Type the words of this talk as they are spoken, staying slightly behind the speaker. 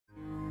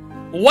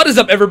What is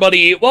up,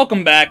 everybody?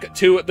 Welcome back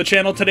to the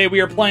channel. Today we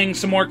are playing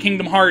some more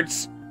Kingdom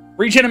Hearts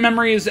Region of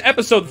Memories,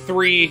 Episode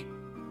 3.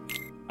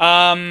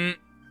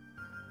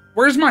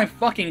 Where's my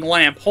fucking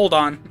lamp? Hold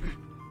on.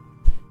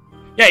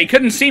 Yeah, he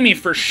couldn't see me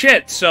for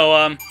shit,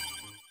 so,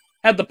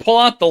 had to pull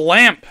out the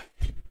lamp.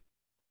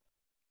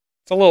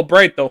 It's a little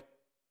bright, though.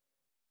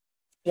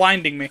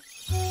 Blinding me.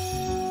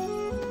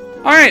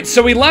 Alright,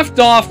 so we left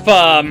off,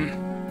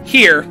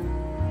 here.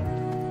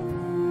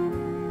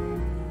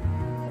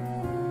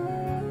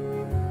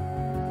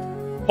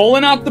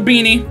 Pulling out the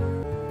beanie.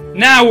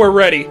 Now we're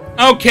ready.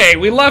 Okay,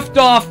 we left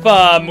off,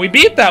 we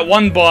beat that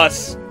one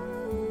boss,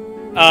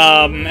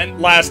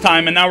 last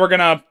time, and now we're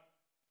gonna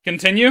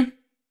continue?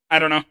 I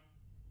don't know.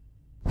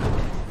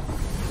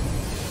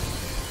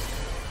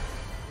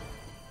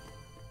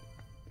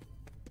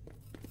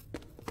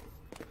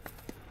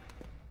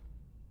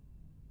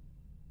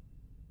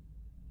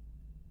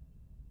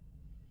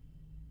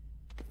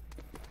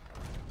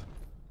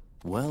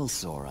 Well,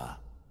 Sora,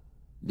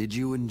 did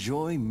you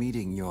enjoy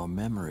meeting your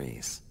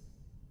memories?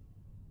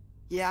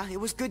 Yeah, it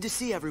was good to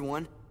see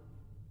everyone.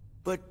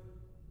 But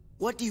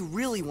what do you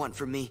really want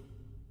from me?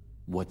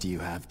 What do you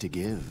have to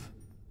give?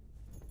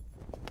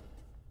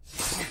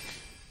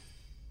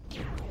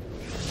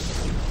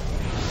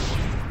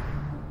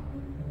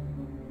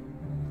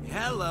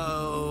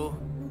 Hello.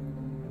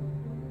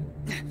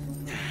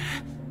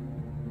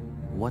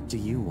 What do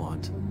you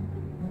want?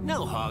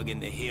 No hogging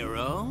the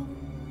hero.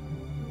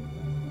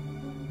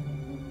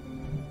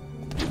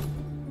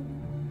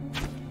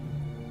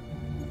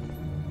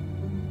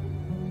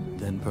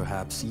 Then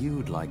perhaps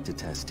you'd like to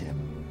test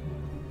him.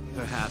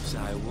 Perhaps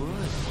I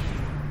would.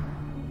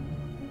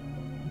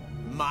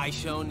 My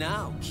show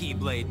now,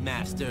 Keyblade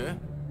Master.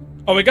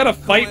 Oh, we gotta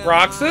fight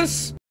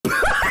Roxas?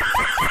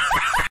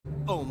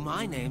 Oh,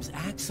 my name's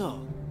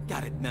Axel.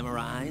 Got it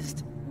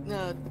memorized?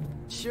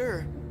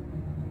 Sure.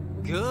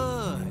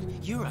 Good.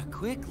 You're a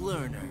quick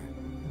learner.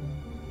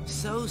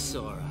 So,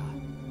 Sora,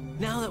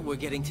 now that we're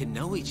getting to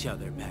know each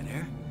other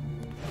better...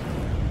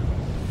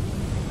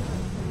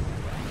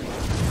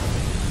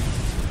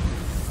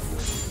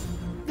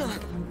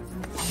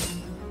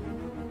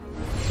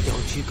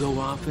 Don't you go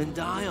off and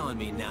die on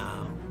me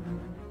now.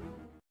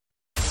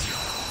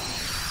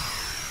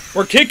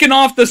 We're kicking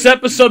off this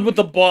episode with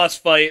a boss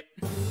fight.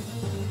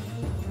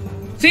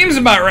 Seems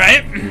about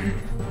right.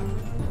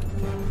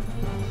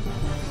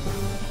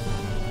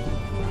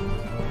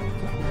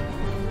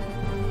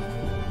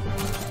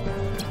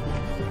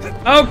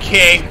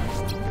 Okay.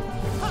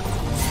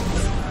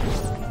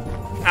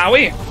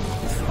 Owie.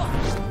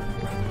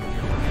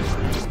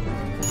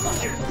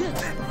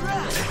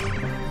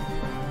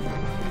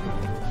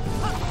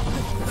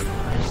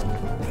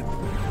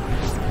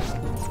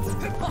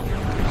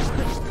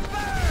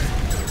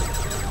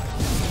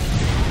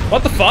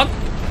 What the fuck?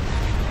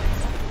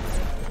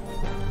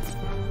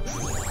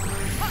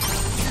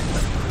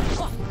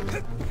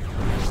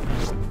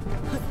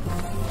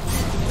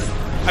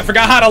 I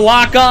forgot how to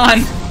lock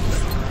on.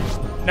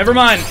 Never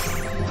mind.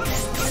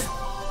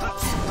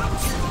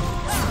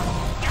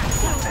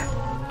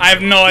 I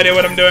have no idea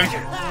what I'm doing.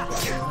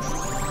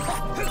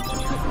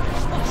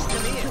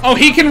 Oh,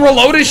 he can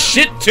reload his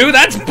shit too?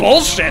 That's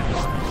bullshit.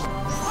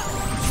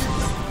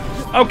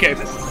 Okay.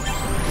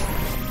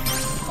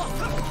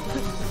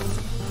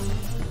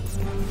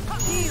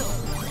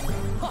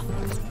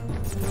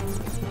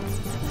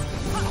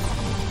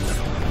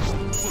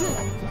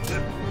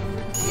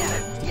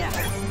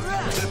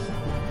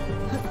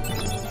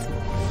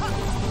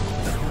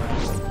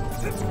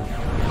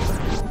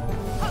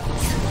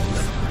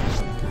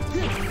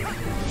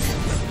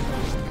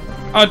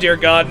 Oh dear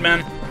God,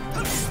 man.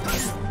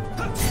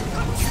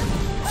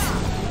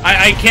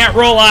 I can't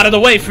roll out of the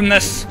way from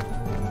this.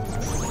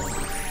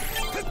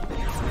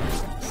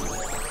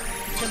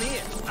 Come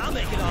here, I'll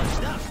make it all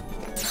stop.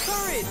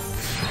 Hurry!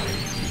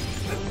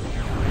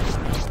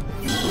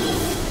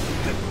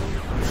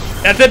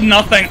 That did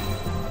nothing.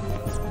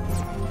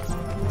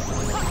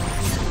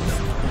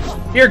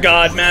 Dear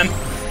God, man.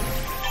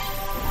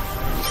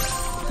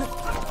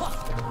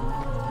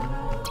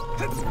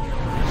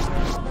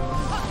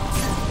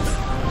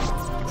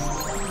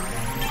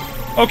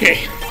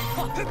 Okay.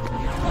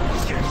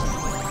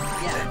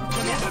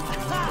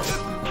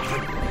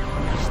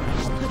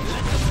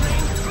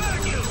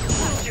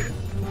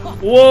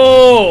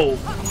 Whoa!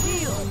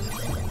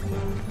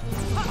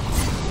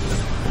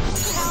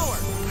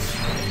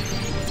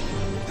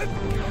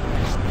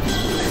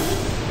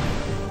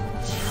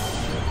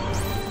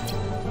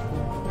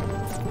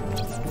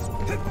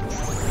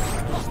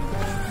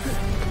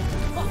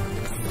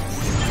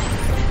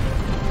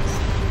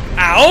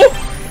 Ow!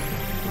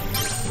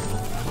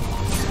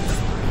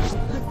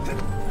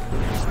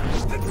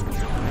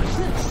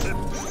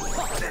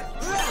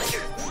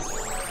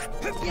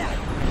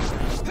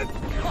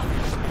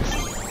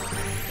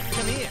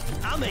 Come here,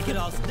 I'll make it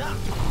all stop.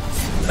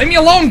 Leave me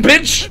alone,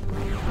 bitch!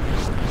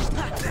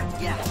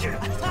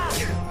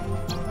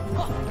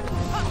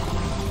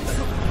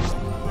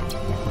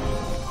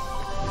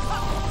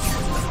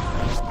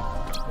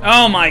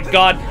 Oh my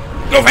God.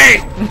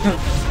 Goofy!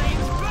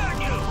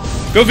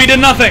 Goofy did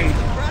nothing!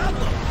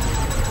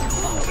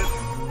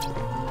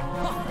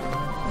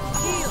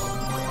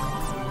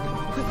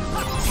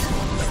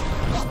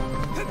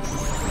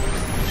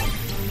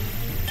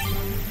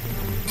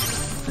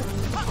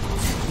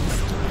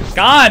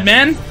 God,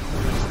 man! Come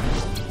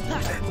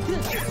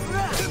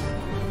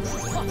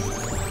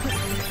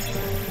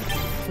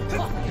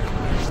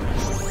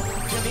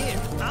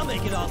here, I'll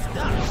make it all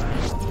stop.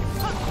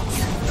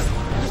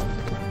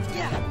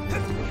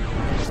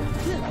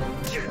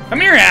 Come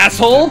here,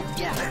 asshole!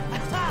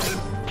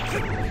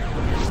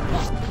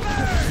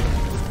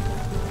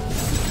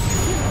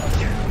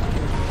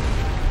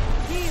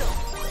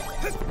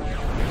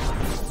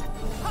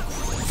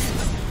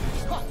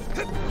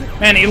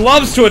 Man, he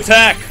loves to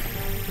attack! Come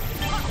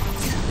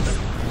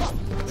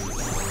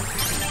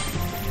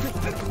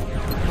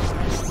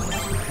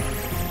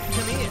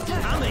here,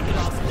 I'll make it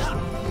all stop.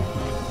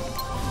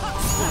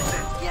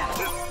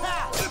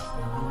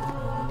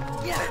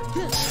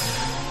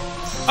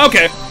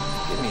 Okay.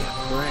 Give me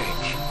a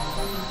break.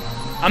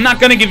 I'm not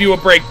gonna give you a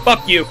break.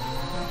 Fuck you.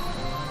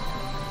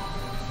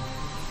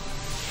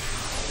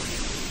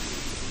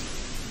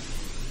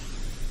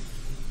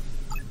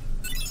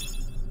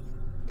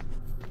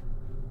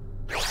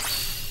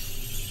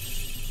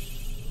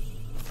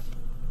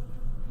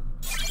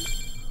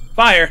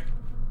 Fire.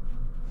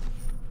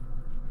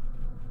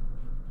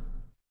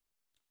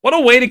 What a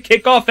way to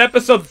kick off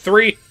episode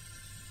 3.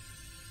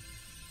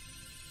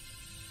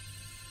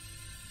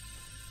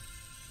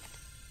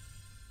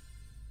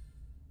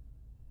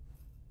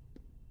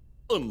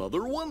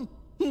 Another one?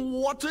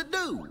 What's it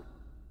do?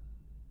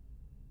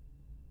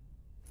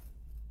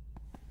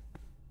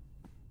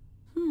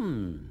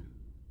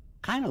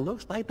 Kinda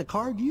looks like the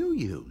card you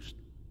used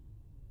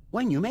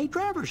when you made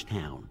Traverse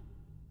Town.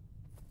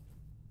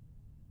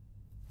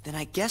 Then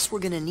I guess we're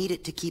gonna need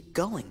it to keep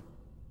going.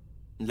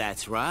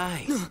 That's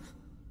right.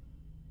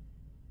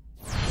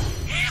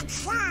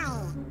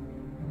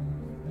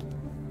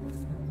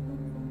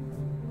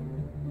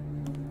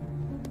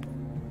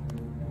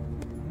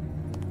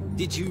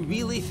 Did you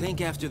really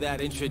think after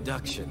that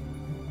introduction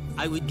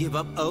I would give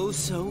up oh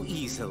so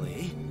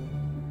easily?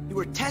 You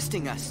were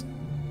testing us.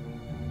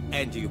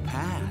 And you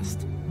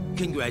passed.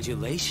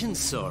 Congratulations,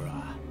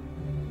 Sora.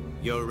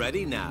 You're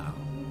ready now.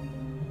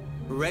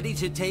 Ready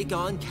to take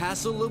on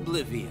Castle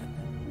Oblivion.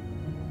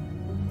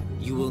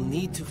 You will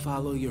need to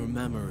follow your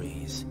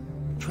memories.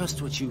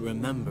 Trust what you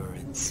remember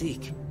and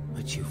seek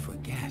what you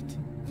forget.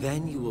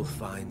 Then you will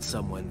find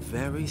someone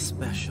very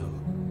special.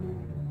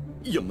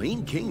 You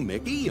mean King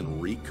Mickey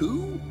and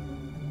Riku?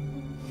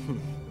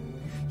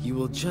 You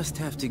will just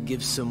have to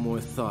give some more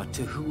thought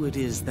to who it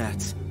is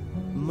that's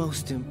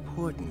most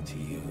important to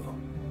you.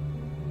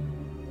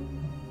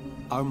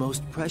 Our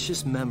most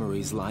precious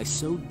memories lie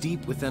so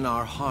deep within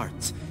our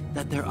hearts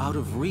that they're out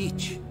of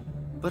reach.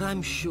 But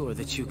I'm sure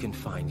that you can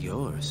find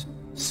yours,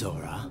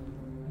 Sora.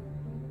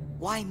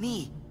 Why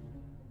me?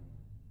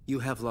 You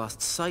have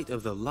lost sight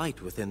of the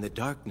light within the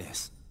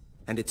darkness,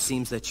 and it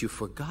seems that you've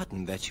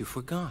forgotten that you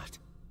forgot.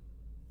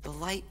 The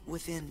light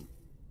within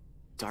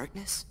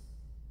darkness?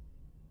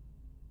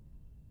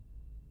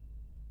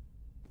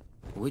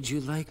 Would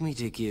you like me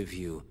to give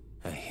you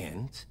a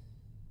hint?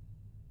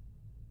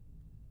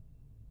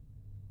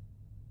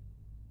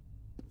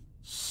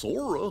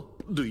 Sora,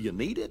 do you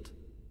need it?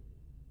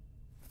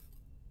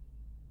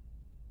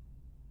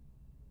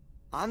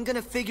 I'm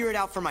gonna figure it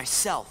out for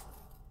myself.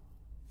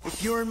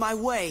 If you're in my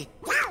way...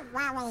 Don't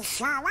worry,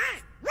 Sora.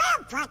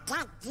 We'll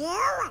protect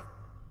you.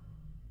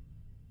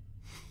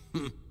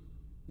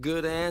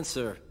 Good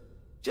answer.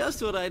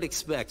 Just what I'd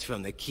expect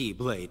from the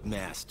Keyblade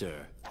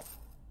Master.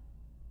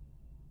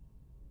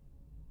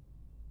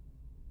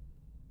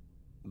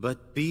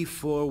 But be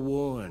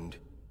forewarned.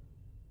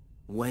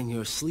 When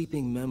your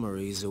sleeping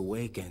memories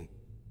awaken,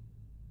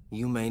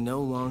 you may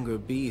no longer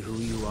be who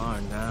you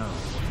are now.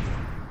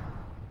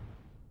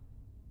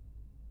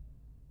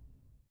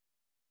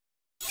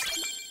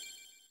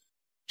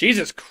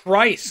 Jesus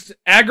Christ.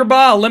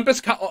 Agrabah,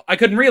 Olympus... I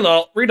couldn't read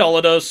all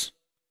of those.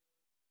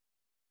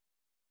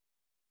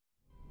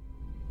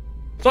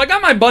 So I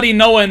got my buddy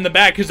Noah in the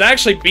back, who's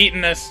actually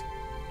beaten this.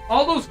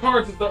 All those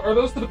cards, are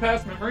those to the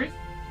past memories?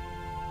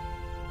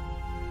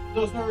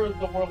 Those are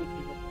the world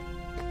people.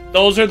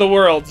 Those are the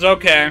worlds,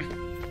 okay.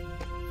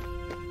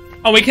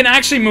 Oh, we can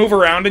actually move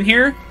around in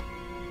here?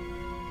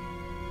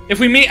 If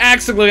we meet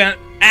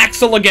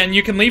Axel again,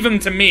 you can leave him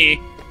to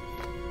me.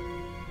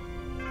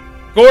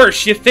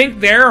 Gorsh, you think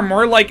they are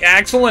more like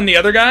Axel and the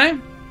other guy?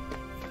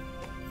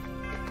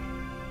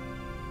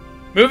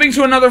 Moving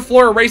to another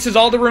floor erases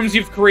all the rooms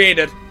you've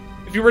created.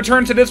 If you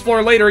return to this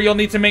floor later, you'll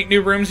need to make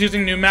new rooms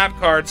using new map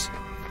cards.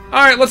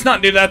 Alright, let's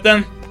not do that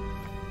then.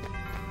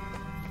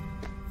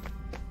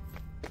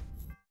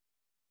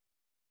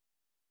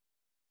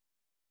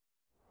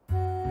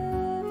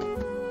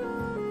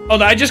 Oh,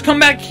 did I just come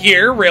back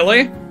here?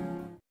 Really?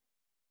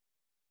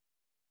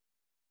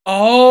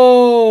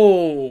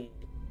 Oh.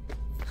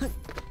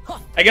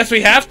 I guess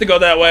we have to go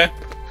that way.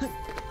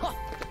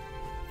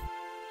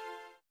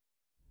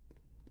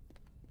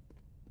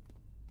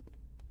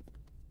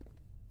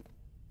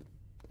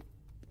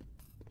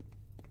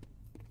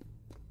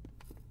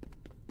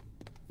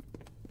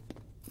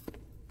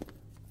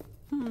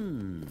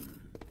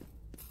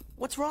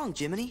 What's wrong,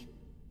 Jiminy?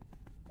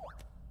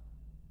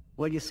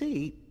 Well, you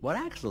see, what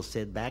Axel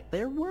said back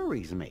there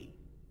worries me.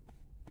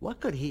 What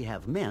could he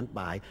have meant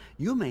by,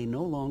 you may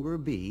no longer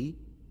be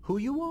who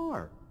you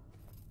are?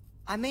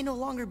 I may no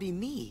longer be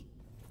me.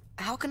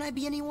 How can I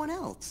be anyone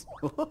else?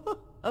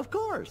 Of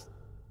course.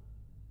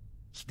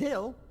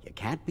 Still, you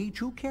can't be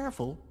too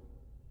careful.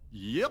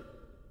 Yep.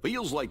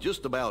 Feels like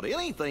just about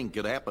anything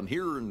could happen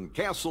here in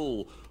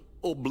Castle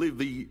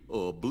Castle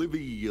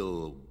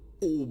Oblivion.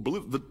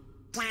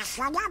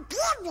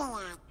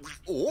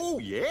 Oh,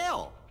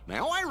 yeah.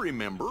 Now I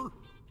remember.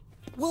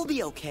 We'll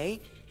be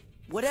okay.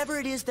 Whatever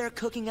it is they're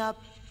cooking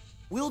up,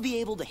 we'll be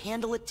able to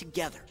handle it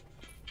together.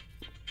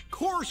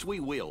 Course we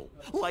will.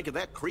 Like at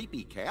that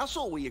creepy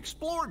castle we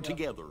explored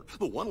together.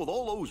 The one with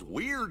all those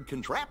weird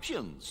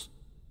contraptions.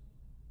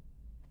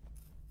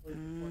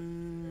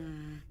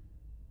 When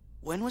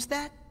was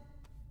that?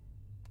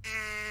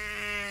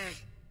 I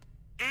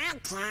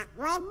can't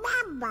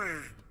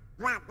remember.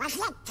 What was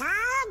it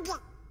called?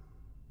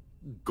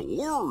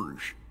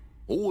 Gorge.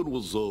 Oh, it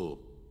was,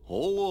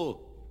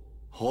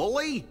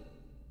 Holly?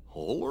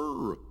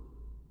 Holler?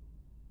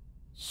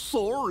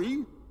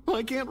 Sorry,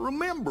 I can't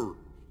remember.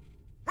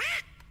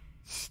 What?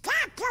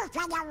 Stop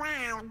goofing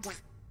around.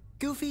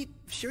 Goofy,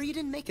 sure you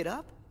didn't make it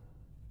up?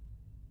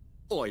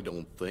 I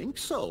don't think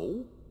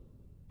so.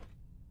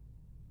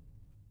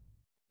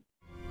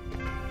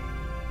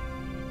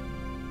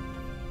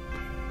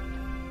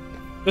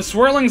 The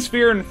swirling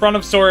sphere in front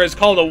of Sora is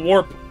called a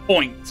warp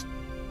point.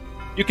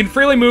 You can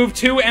freely move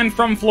to and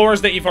from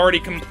floors that you've already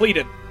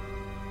completed.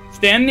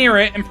 Stand near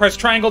it and press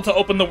triangle to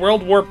open the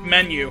World Warp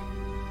menu.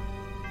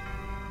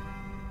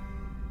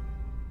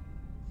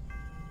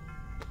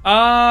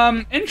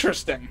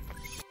 Interesting.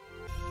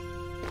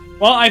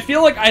 Well, I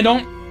feel like I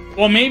don't...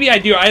 Well, maybe I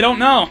do. I don't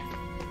know.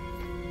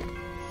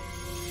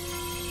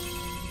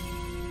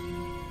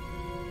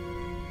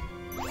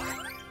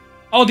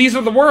 Oh, these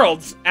are the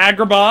worlds.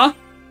 Agrabah,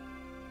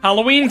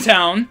 Halloween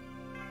Town,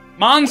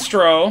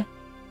 Monstro,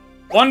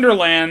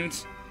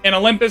 Wonderland, and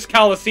Olympus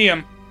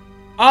Coliseum.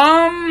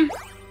 I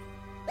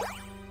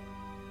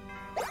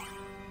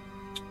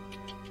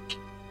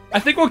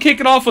think we'll kick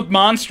it off with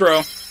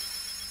Monstro.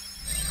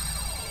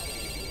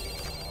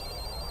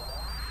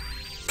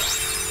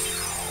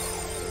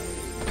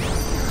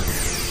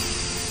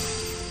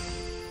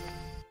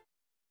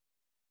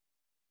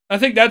 I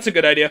think that's a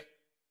good idea.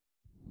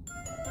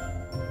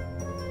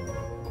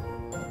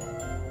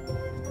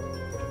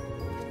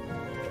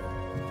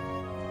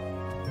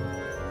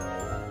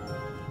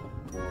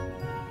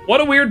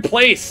 What a weird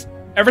place.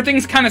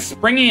 Everything's kind of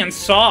springy and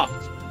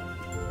soft.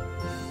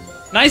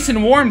 Nice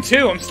and warm,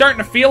 too. I'm starting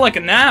to feel like a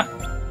nap.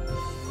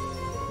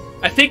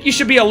 I think you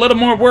should be a little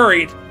more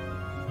worried.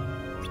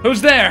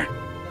 Who's there?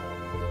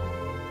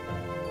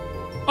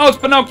 Oh, it's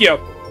Pinocchio.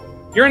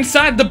 You're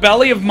inside the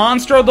belly of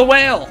Monstro the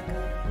Whale.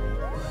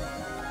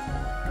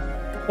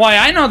 Why,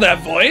 I know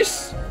that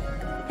voice.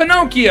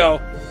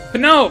 Pinocchio.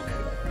 Pinocchio.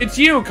 It's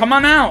you. Come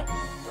on out.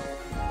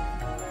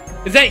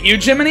 Is that you,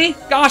 Jiminy?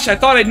 Gosh, I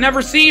thought I'd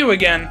never see you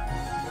again.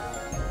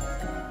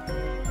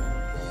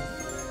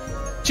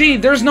 Gee,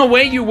 there's no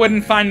way you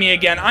wouldn't find me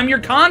again. I'm your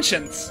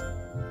conscience.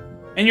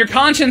 And your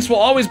conscience will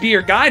always be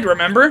your guide,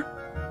 remember?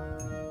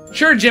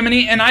 Sure,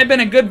 Jiminy, and I've been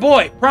a good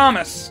boy,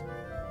 promise.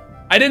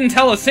 I didn't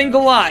tell a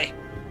single lie.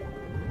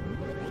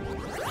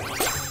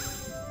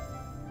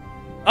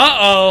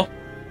 Uh-oh.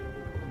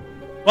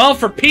 Well,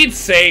 for Pete's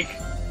sake.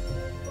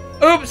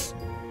 Oops.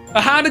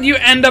 But how did you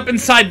end up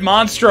inside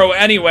Monstro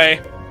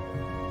anyway?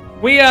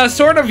 We,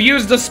 sort of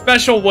used a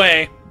special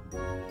way.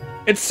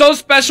 It's so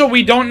special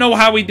we don't know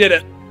how we did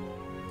it.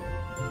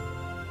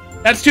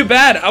 That's too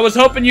bad. I was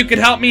hoping you could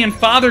help me and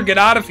Father get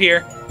out of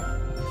here.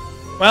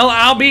 Well,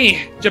 I'll be.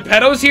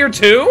 Geppetto's here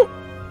too?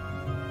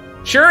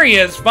 Sure he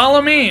is.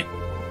 Follow me.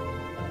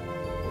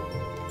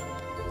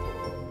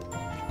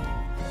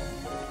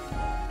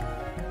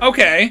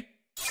 Okay.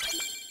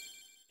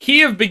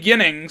 Key of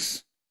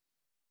Beginnings.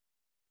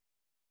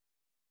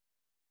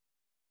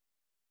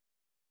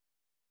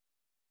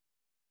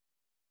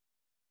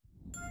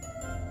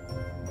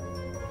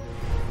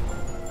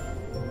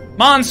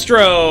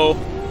 Monstro!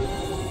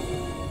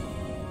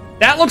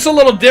 That looks a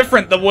little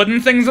different, the wooden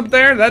things up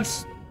there.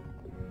 That's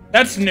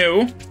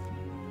new.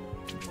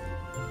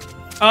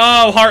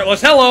 Oh,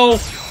 Heartless, hello!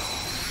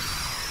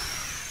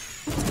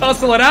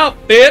 Hustle it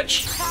out,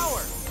 bitch! Power!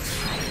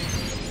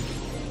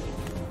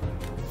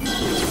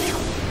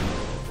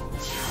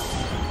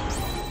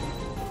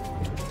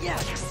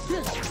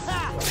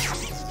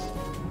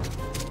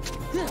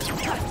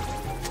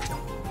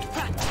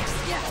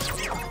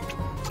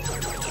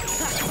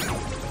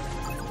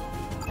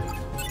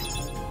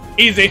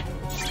 Easy.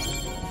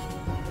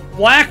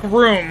 Black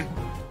room.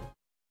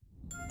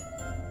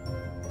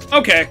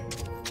 Okay.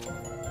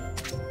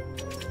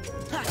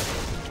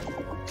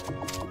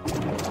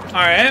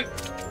 Alright.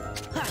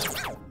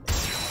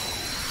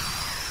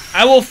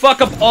 I will fuck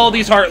up all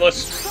these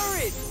Heartless.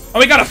 Oh,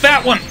 we got a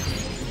fat one.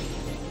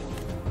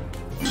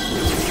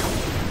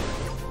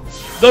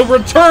 The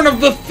return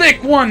of the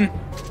thick one.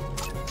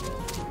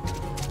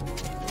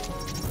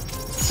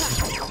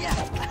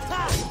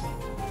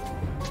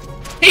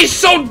 He's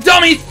so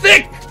dummy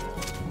thick!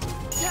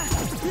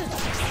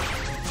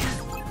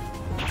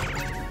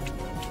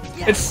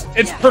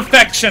 It's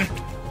perfection.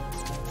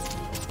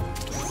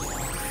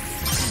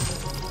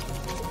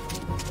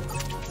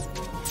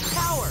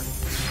 Power.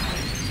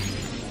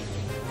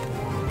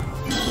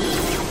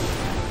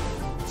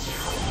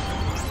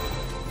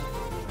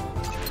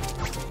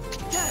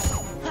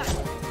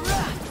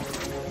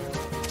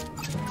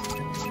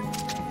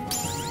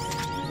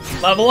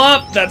 Level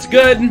up, that's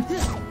good.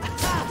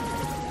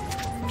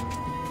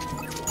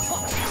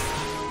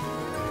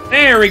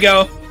 There we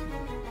go.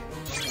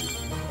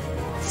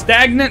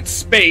 Stagnant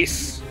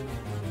space.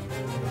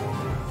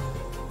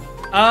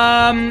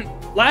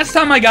 Last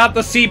time I got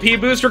the CP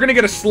boost, we're gonna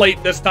get a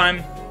slate this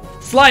time.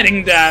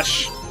 Sliding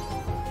dash.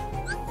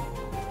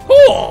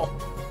 Cool!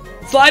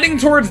 Sliding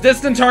towards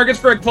distant targets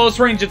for a close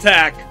range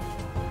attack.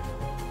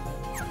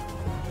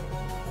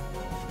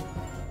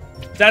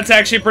 That's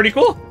actually pretty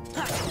cool.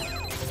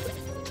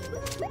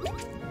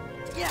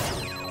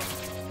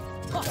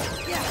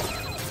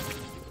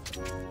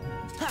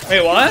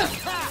 Wait, what?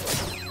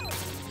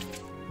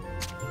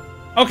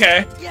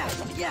 Okay.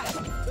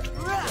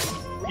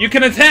 You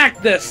can attack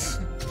this.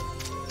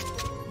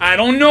 I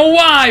don't know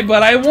why,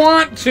 but I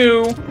want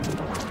to.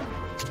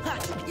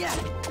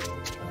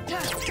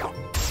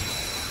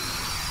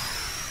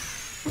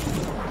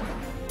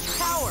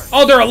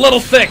 Oh, they're a little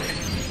thick.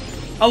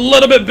 A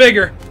little bit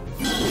bigger.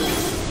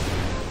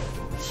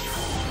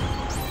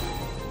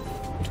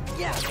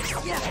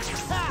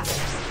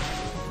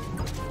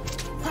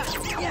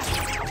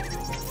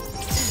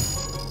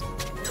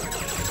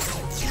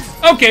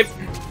 Okay.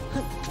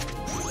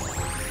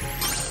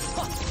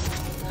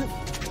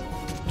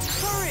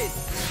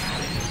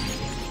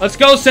 Let's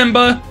go,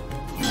 Simba.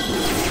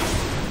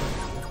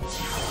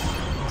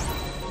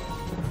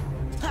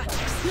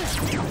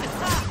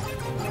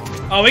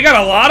 Oh, we got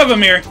a lot of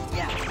them here.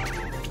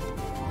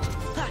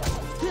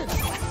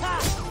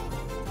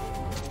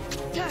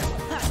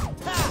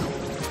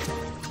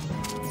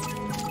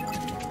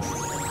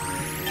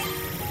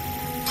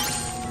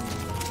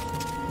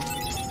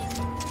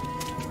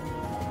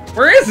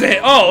 Where is it?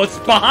 Oh, it's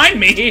behind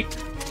me.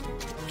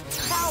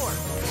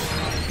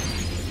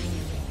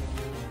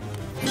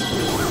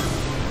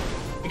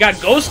 We got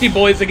ghosty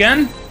boys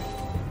again.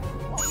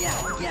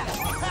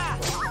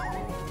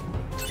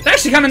 It's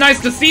actually kind of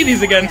nice to see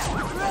these again.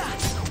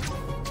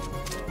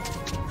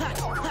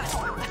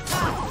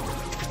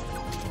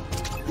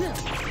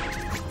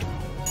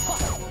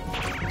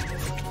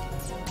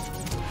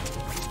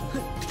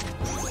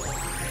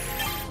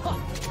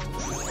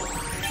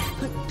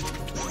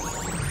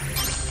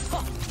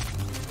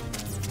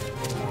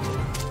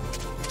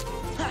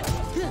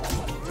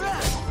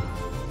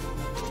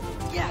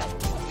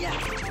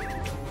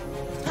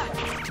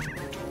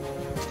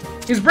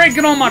 He's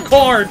breaking all my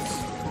cards.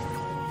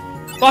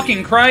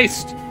 Fucking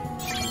Christ.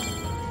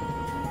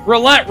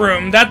 Roulette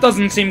room. That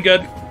doesn't seem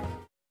good.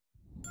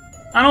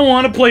 I don't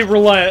want to play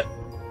roulette.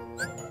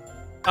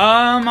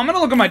 I'm gonna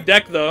look at my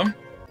deck, though.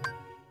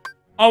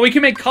 Oh, we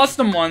can make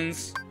custom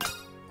ones.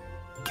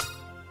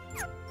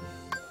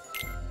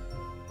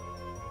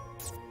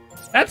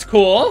 That's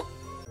cool.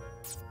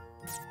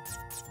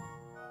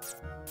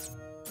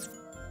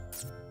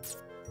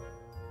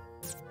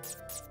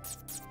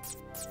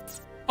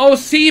 Oh,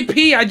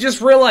 CP! I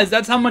just realized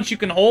that's how much you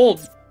can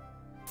hold.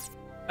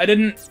 I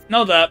didn't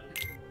know that.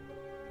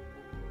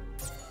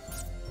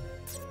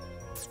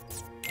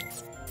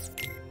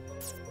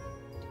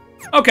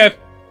 Okay.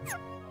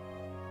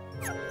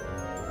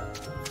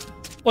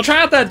 We'll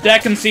try out that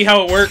deck and see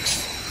how it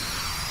works.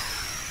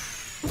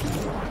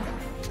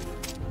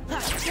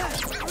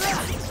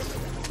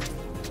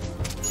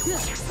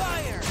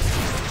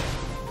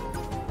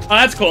 Oh,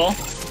 that's cool.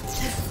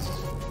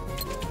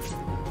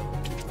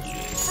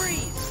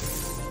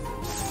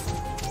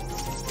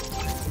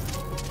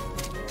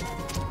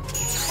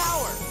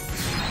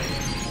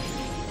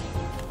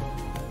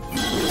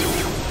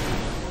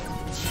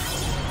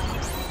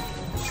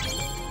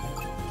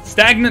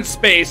 Stagnant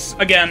space,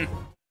 again.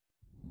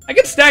 I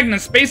get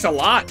stagnant space a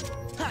lot.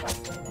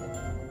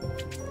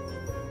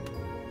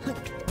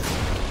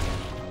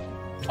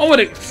 Oh, what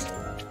is...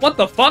 What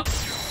the fuck?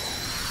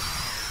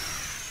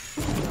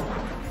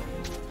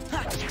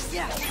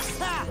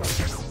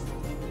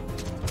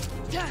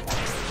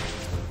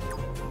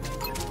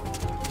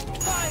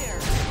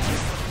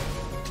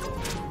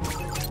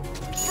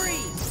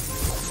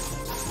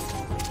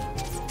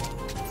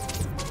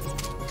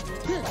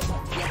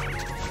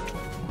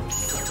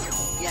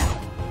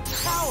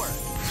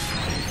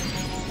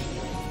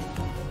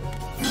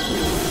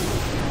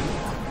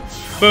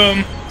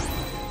 Boom.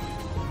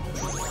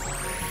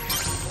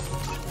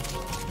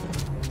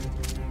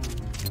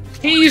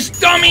 He's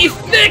dummy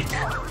thick!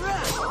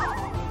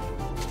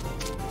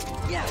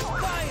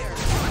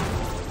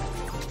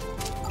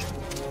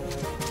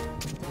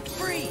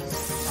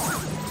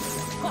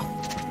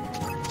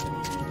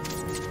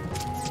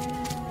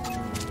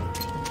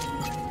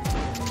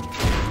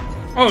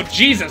 Oh,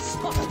 Jesus.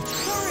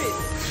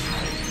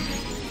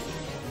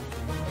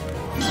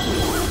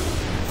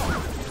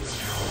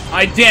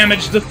 I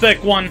damaged the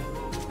thick one.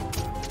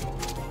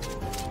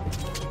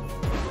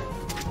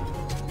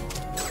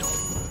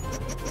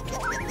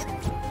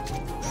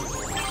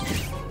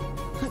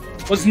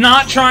 Was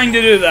not trying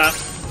to do that.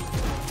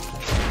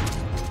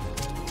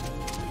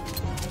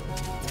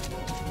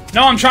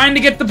 No, I'm trying to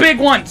get the big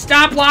one.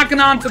 Stop locking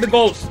on to the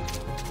ghost.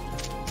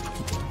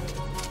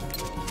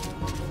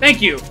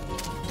 Thank you.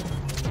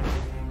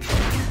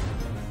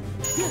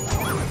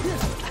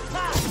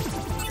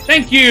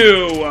 Thank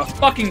you!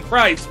 Fucking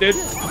Christ, dude.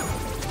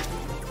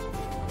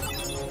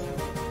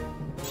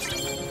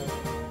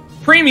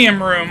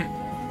 Premium room.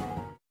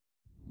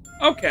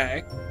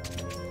 Okay.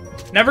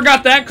 Never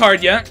got that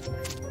card yet.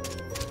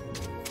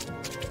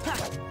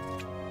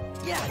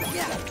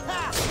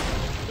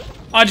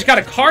 Oh, I just got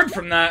a card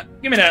from that.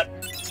 Give me that.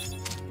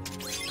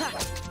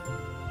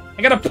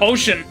 I got a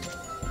potion.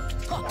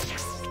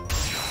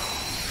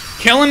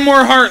 Killing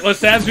more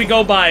Heartless as we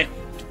go by.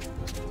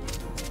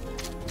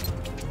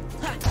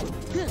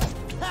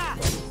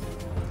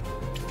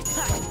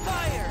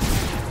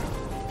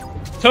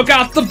 Took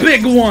out the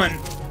big one.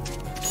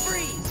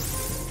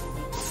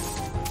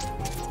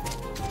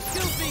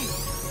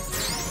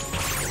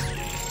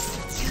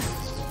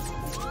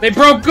 They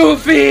broke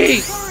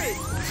Goofy!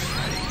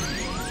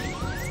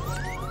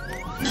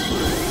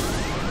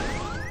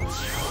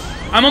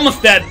 I'm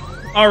almost dead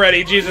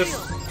already, Jesus.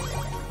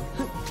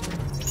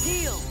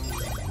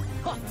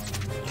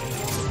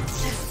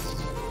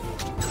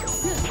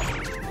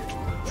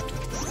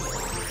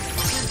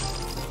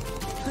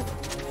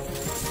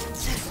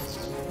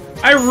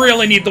 I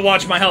really need to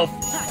watch my health.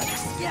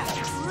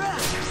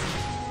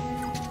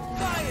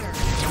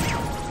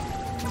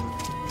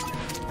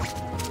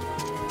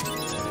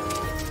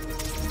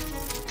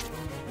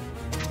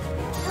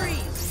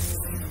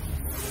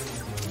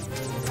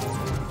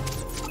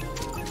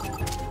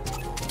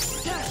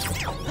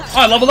 Oh,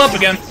 I leveled up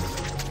again.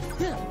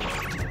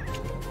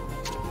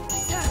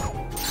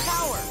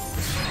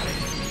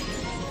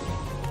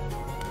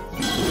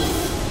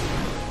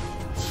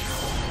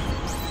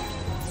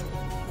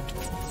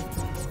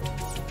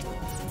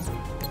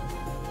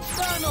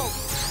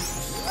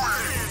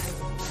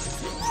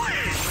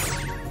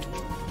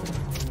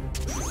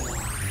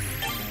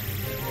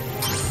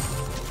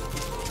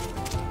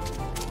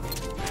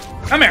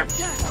 Come here.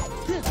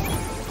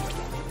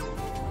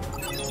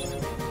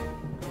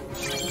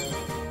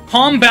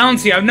 Calm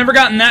Bouncy. I've never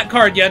gotten that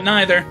card yet,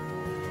 neither.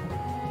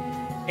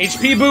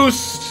 HP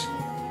boost.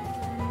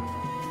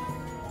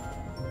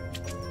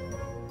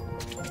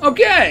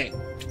 Okay.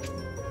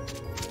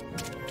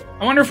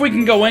 I wonder if we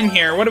can go in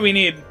here. What do we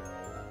need?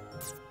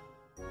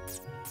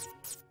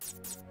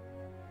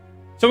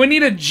 So we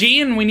need a G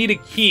and we need a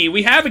key.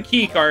 We have a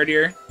key card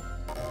here.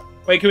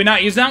 Wait, can we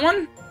not use that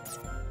one?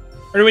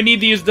 Or do we need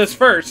to use this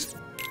first?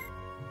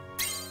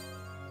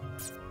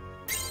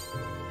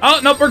 Oh,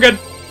 nope, we're good.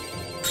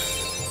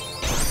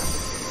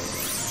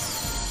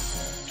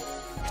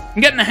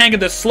 I'm getting the hang of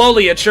this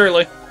slowly yet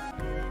surely.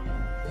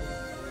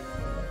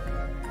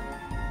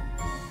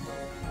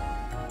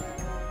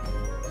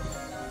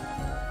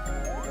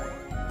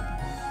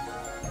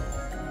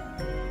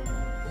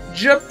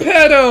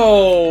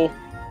 Geppetto!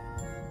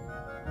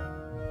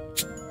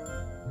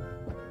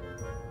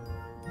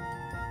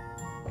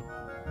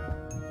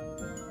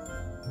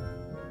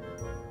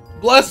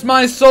 Bless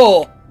my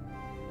soul!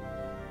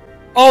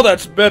 Oh,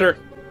 that's bitter.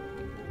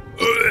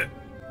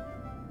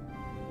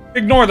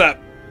 Ignore that.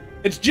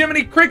 It's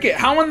Jiminy Cricket.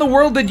 How in the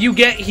world did you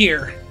get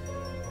here?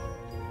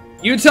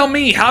 You tell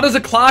me, how does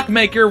a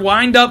clockmaker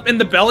wind up in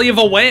the belly of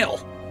a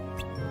whale?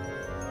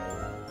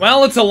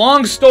 Well, it's a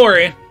long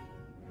story.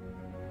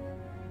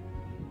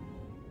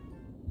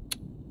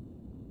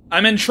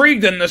 I'm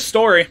intrigued in this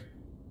story.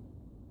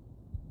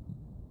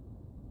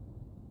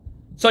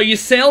 So you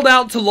sailed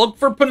out to look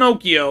for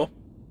Pinocchio,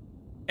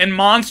 and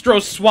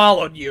Monstro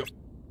swallowed you.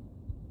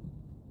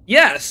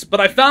 Yes, but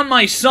I found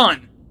my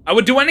son. I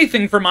would do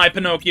anything for my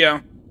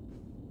Pinocchio.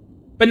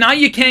 But now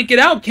you can't get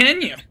out,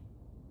 can you?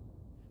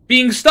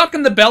 Being stuck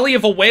in the belly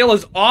of a whale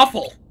is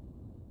awful.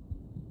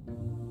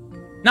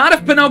 Not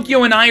if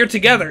Pinocchio and I are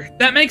together.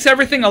 That makes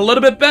everything a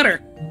little bit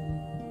better.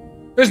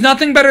 There's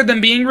nothing better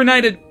than being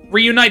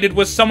reunited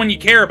with someone you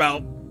care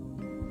about.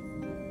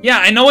 Yeah,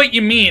 I know what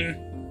you mean.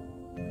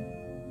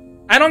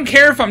 I don't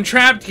care if I'm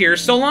trapped here,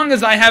 so long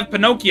as I have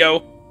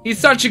Pinocchio. He's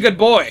such a good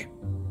boy.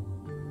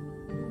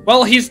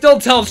 Well, he still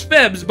tells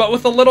fibs, but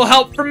with a little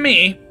help from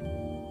me.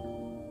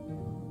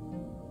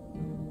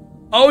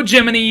 Oh,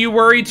 Jiminy, you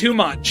worry too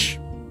much.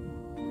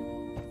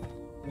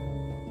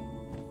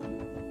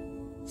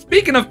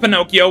 Speaking of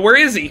Pinocchio, where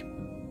is he?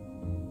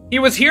 He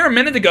was here a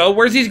minute ago.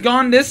 Where's he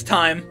gone this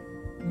time?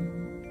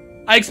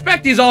 I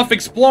expect he's off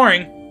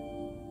exploring.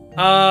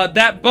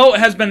 That boat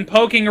has been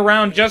poking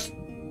around just...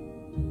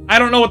 I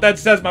don't know what that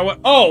says.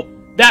 Oh,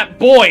 that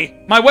boy.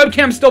 My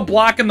webcam's still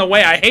blocking the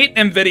way. I hate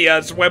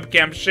NVIDIA's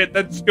webcam shit.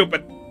 That's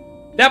stupid.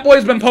 That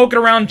boy's been poking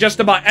around just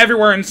about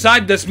everywhere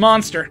inside this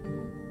monster.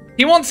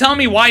 He won't tell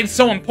me why it's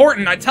so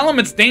important. I tell him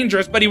it's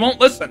dangerous, but he won't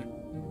listen.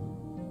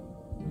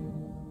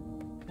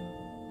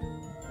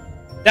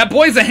 That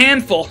boy's a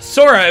handful.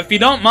 Sora, if you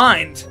don't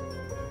mind.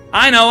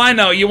 I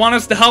know. You want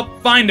us to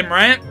help find him,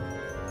 right?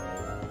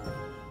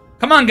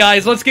 Come on,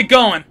 guys. Let's get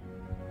going.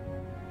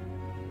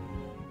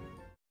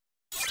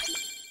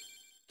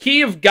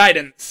 Key of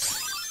Guidance.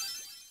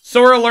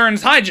 Sora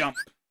learns high jump.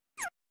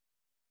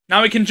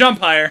 Now we can jump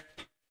higher.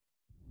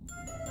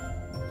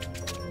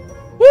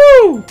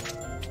 Woo!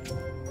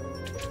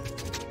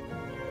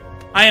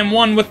 I am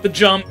one with the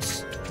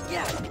jumps.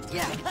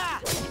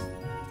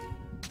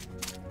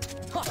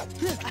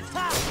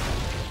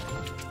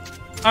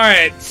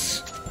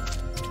 Alright.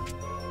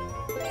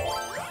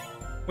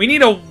 We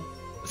need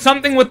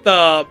something with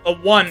a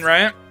 1,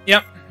 right?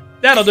 Yep.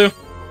 That'll do.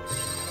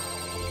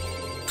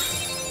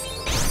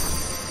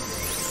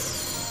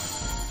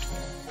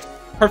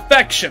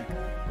 Perfection.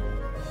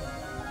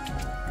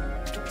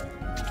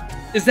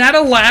 Is that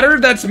a ladder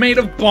that's made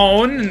of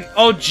bone?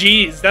 Oh,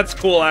 geez. That's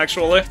cool,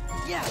 actually.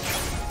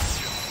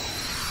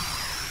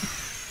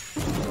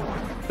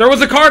 There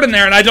was a card in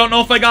there, and I don't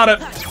know if I got it.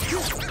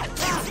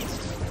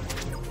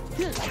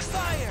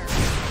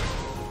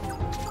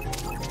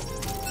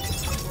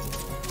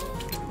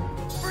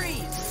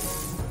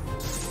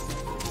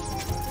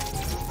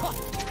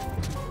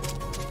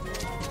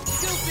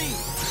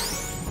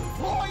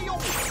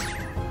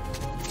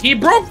 He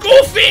broke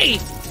Goofy!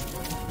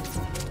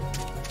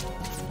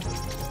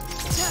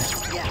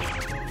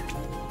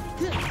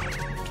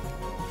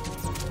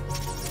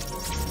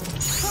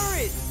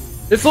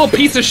 This little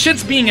piece of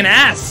shit's being an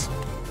ass.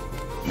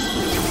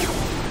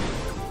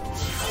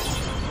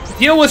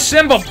 Deal with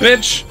Simba,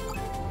 bitch.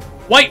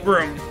 White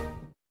room.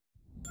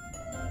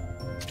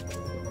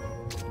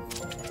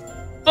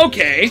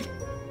 Okay.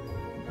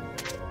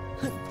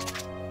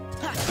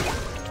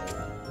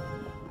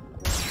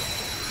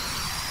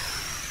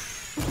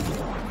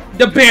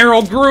 The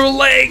barrel grew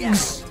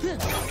legs.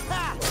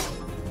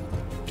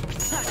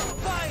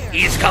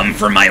 He's come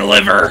for my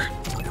liver.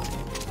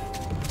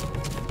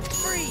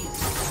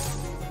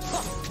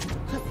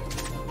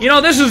 You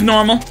know, this is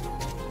normal.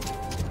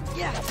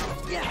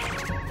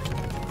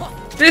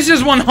 This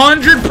is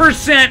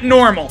 100%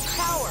 normal.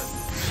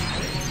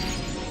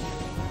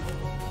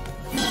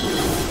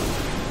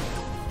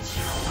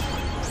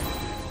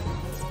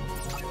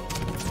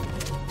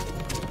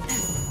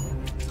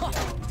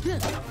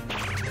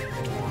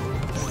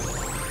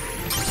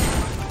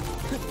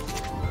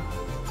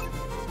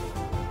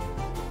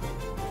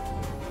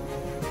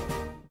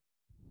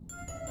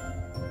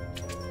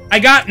 I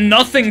got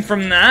nothing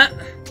from that.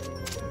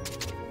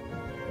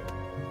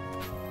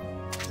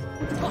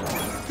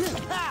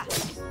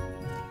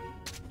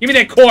 Give me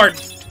that cord.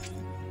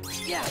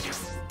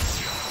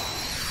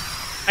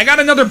 I got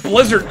another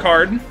Blizzard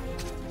card.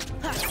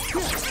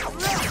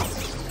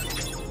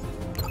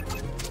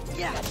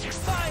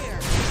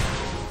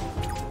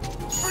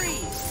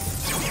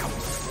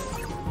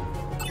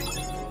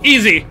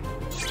 Easy.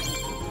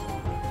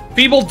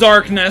 Feeble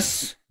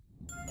Darkness.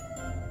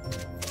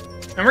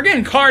 And we're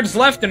getting cards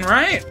left and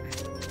right.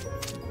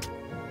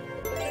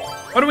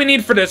 What do we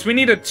need for this? We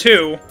need a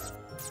 2.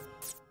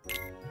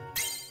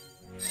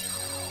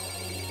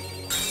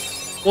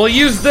 We'll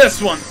use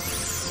this one.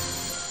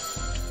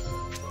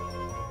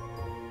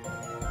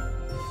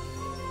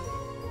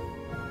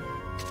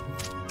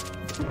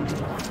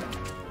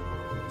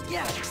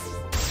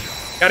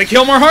 Gotta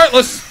kill more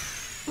Heartless.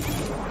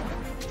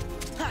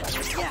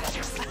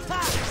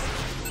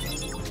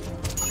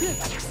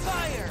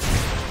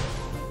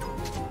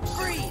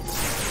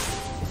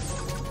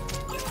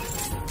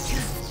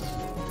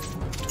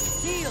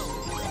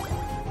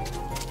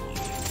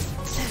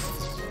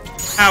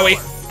 Howie.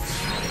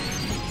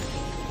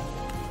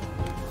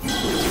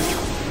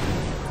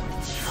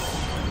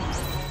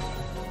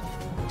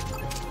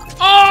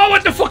 Oh,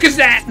 what the fuck is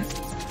that?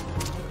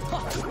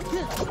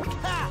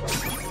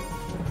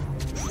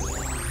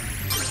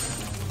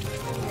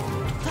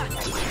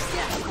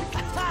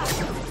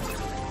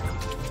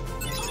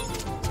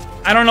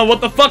 I don't know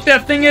what the fuck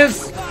that thing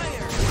is.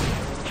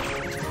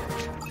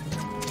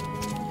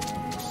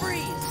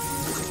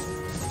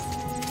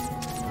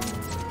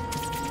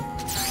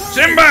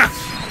 Simba!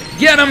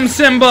 Get him,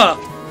 Simba!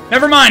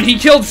 Never mind, he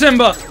killed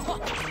Simba.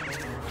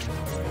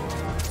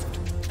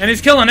 And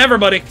he's killing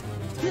everybody.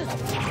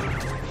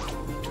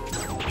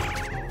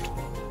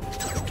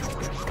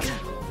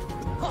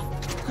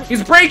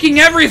 He's breaking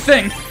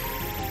everything!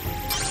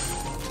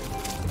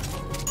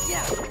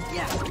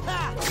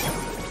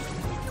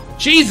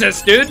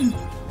 Jesus, dude!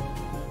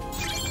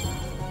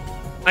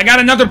 I got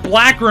another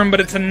black room, but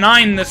it's a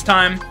 9 this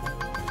time.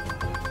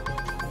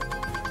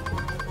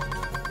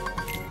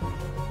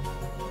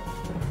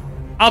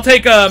 I'll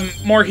take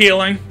more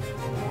healing.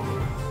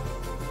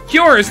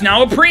 Cure is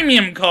now a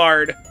premium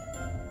card.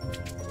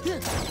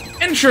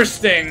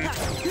 Interesting.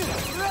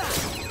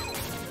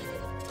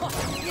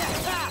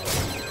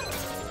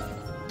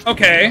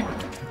 Okay.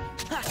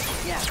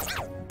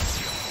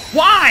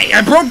 Why?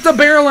 I broke the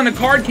barrel and a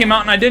card came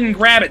out and I didn't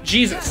grab it.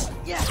 Jesus.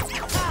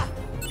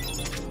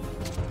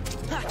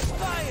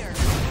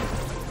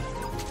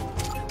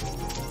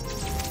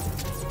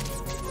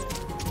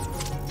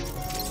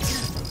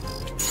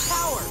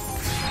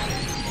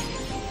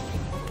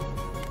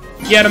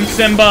 Get him,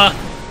 Simba.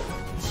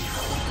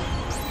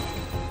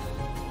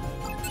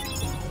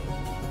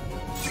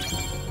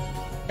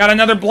 Got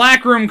another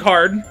black room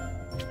card.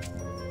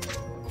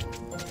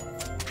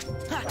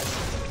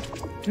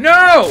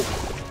 No!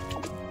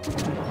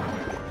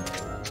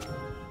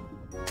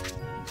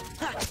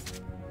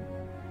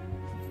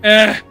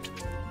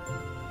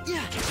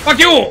 Fuck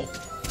you!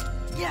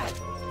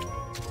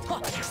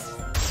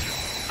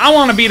 I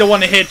want to be the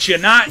one to hit you,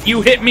 not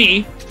you hit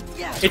me.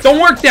 It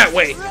don't work that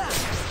way.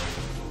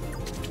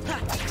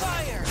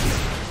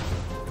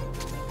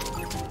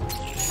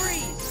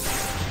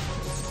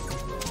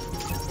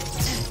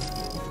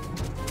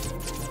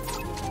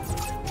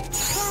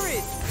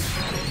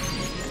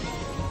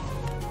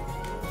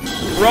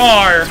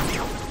 Roar!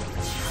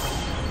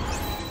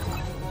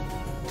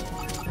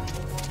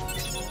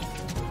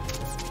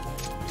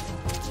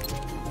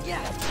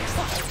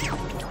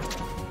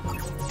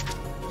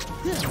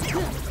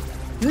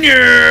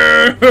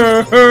 No!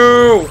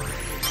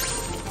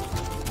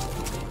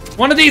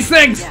 One of these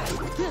things!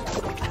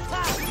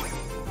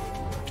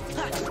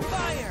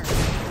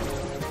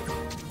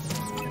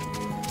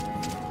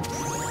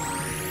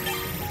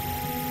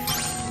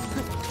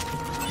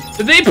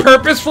 Did they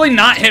purposefully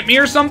not hit me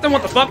or something?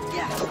 What the fuck?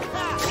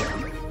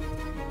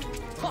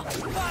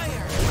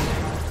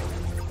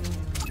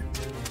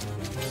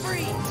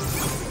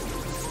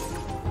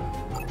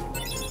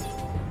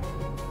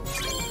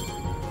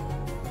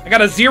 I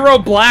got a 0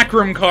 black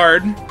room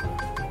card.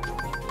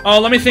 Oh,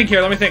 let me think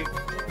here, let me think.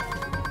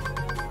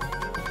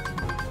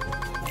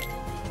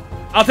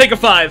 I'll take a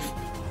 5.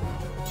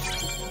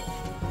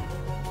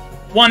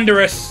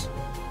 Wondrous.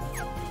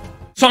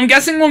 So I'm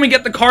guessing when we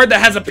get the card that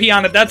has a P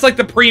on it, that's like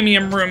the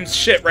premium room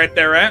shit right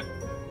there, right?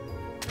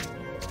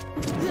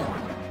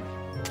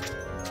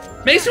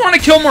 Makes me want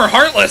to kill more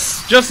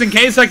Heartless, just in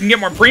case I can get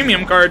more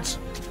premium cards.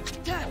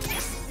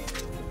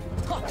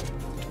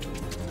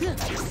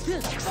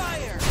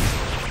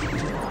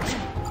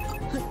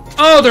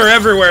 Oh, they're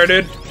everywhere,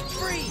 dude.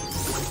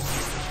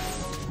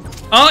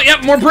 Oh,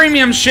 yep, more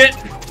premium shit.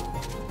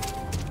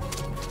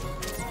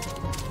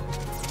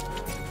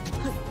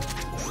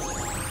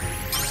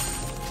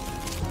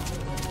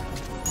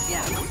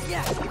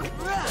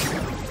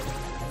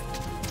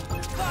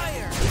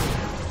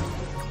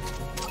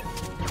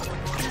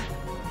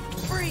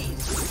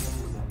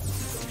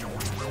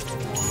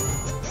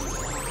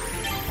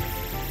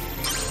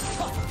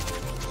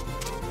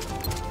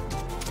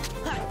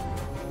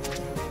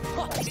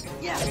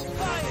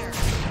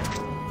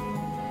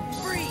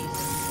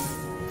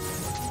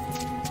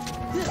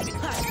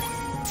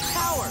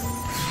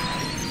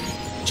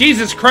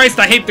 Jesus Christ,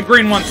 I hate the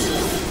green ones.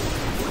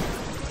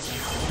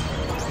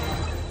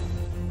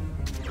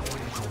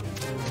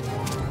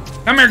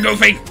 Come here,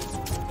 Goofy.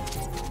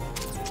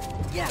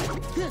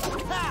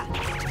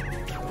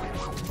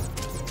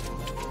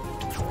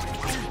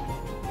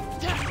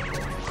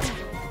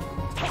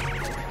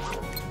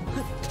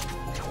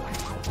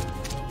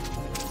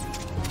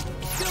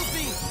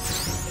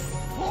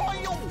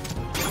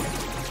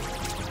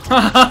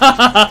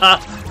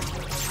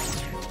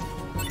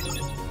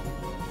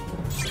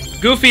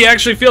 Goofy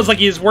actually feels like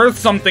he's worth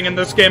something in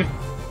this game.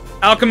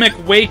 Alchemic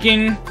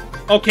Waking.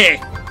 Okay.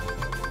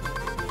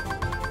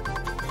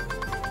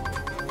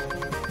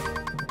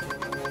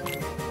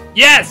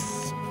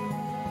 Yes!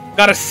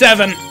 Got a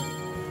 7.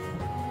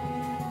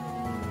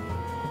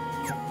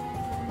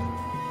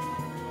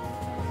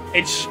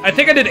 I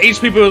think I did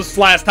HP boost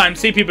last time.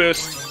 CP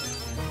boost.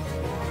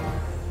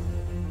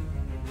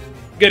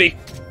 Goody.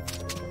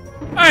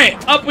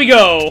 Alright, up we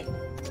go.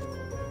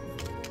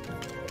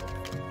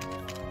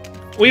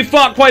 We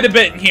fought quite a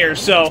bit in here,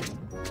 so...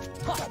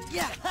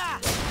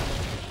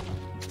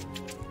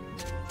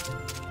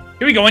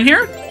 Can we go in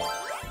here?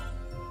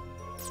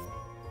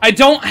 I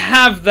don't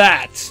have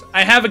that.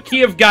 I have a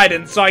key of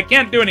guidance, so I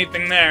can't do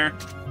anything there.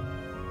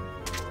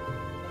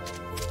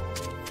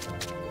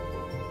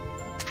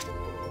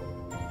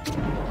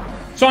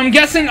 So I'm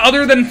guessing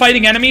other than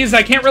fighting enemies,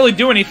 I can't really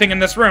do anything in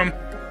this room.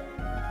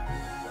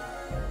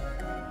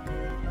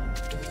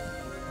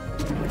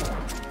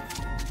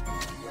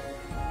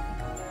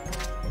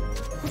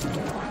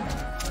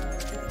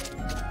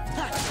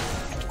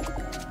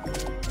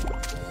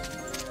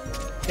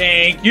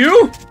 Thank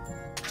you.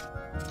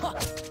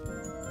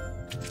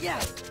 Can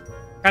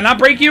I not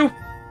break you?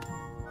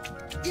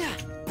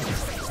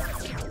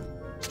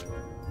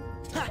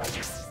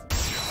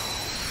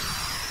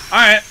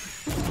 Alright.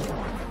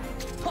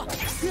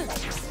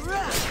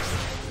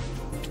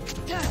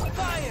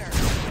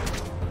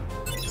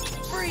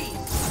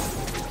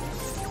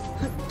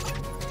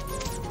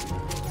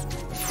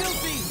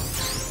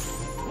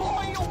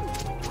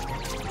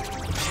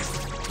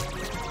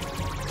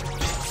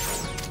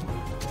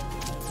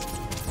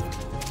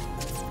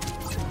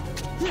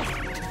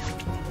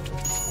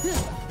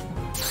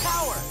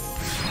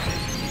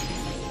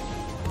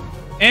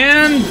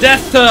 And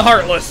death to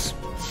Heartless.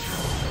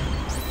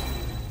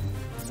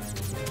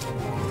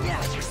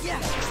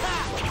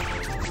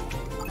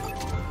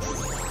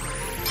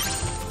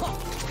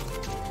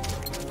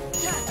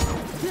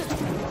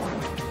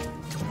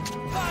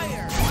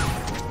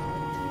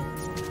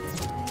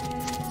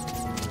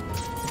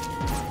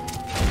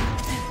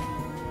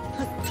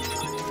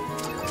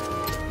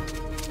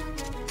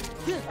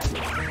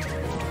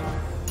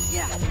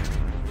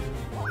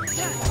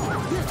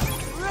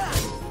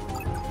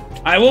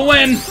 I will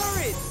win.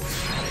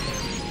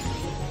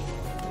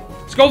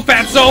 Let's go,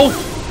 Fatso.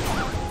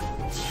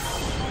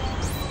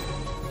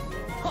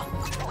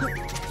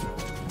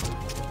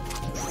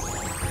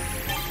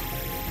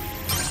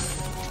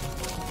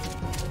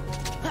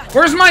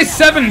 Where's my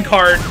 7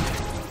 card?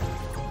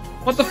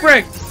 What the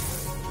frick?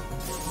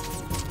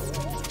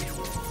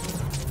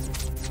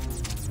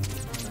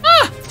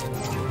 Ah!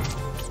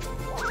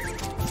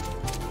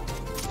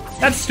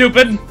 That's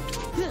stupid.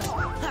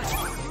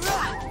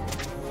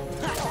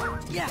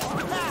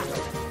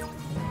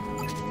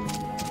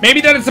 Maybe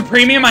that it's a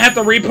premium, I have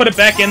to re-put it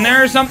back in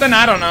there or something?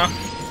 I don't know.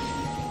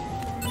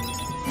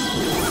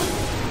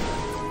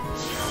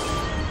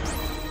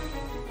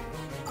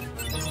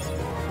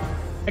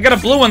 I got a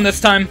blue one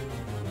this time.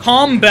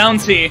 Calm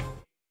Bounty.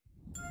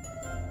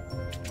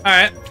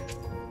 Alright.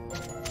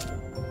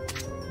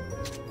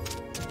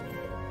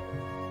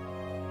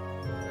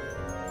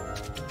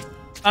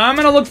 I'm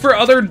gonna look for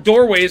other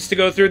doorways to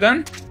go through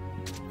then.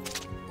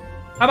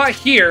 How about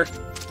here?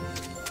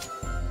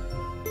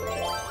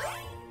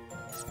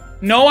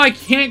 No, I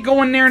can't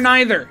go in there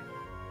neither.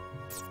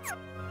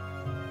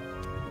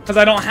 Because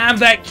I don't have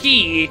that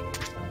key.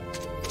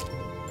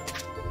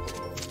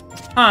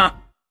 Huh.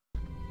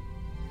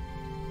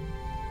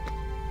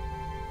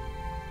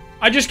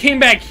 I just came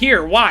back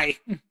here. Why?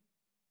 I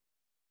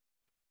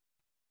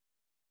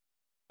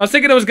was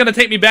thinking it was going to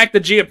take me back to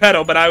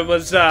Geppetto, but I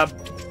was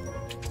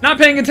not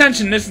paying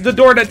attention. This is the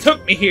door that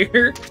took me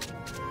here.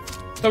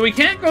 So we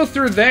can't go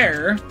through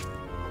there.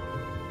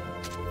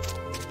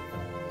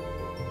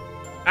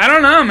 I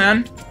don't know,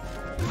 man.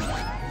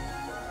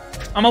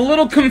 I'm a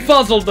little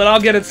confuzzled, but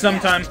I'll get it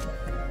sometime.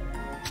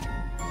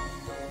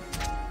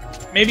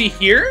 Maybe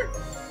here?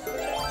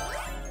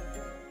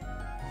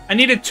 I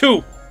needed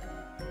 2.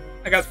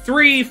 I got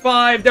 3,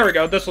 5. There we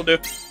go. This'll do.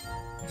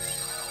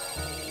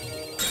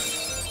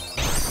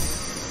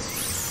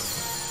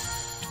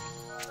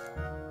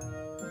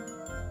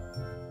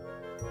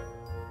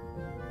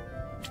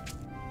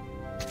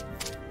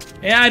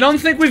 Yeah, I don't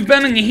think we've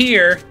been in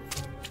here.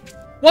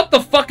 What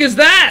the fuck is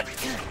that?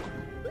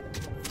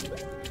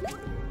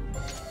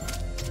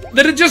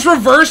 Did it just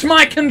reverse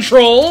my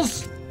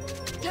controls?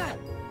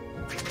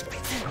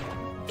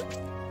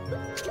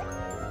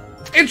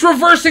 It's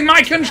reversing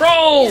my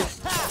controls!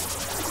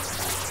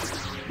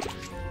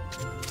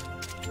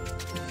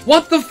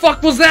 What the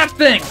fuck was that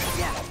thing?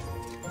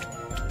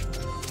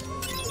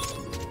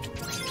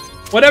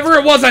 Whatever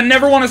it was, I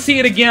never want to see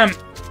it again.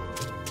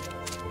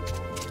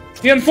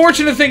 The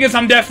unfortunate thing is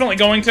I'm definitely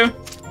going to.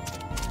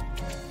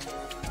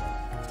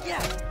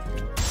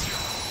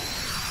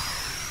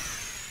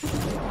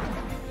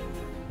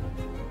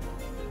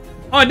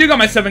 Oh, I do got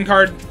my 7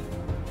 card.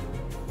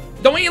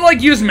 Don't you,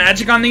 like, use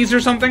magic on these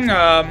or something?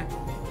 I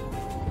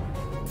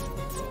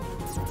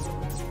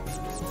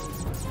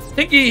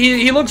think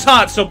he looks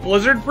hot, so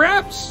Blizzard,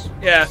 perhaps?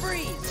 Yeah.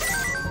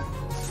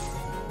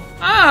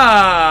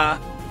 Ah!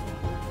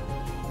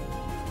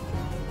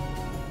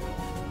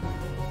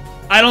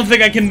 I don't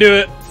think I can do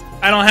it.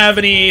 I don't have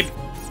any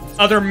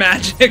other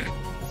magic.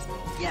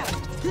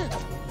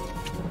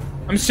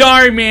 I'm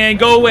sorry, man.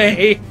 Go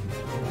away.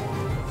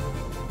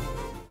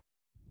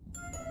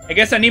 I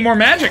guess I need more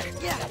magic.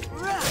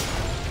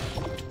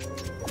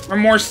 Or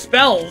more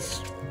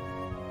spells.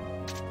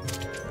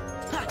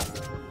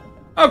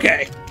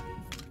 Okay.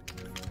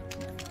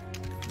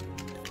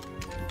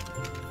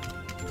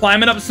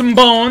 Climbing up some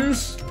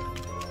bones.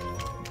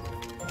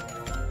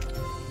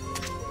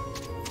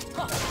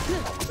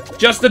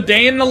 Just a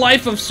day in the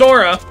life of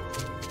Sora.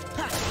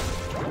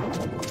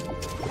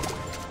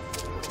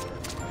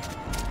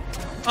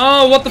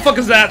 Oh, what the fuck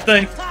is that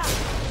thing?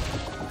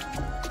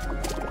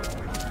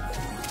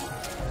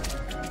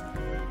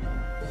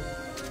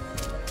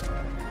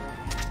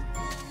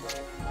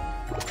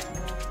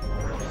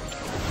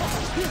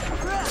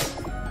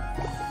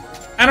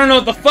 I don't know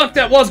what the fuck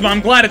that was, but I'm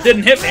glad it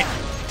didn't hit me.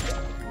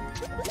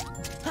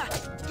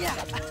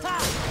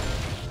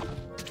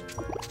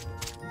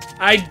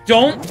 I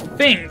don't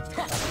think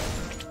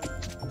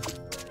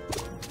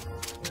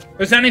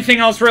there's anything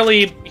else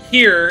really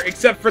here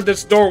except for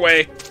this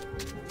doorway.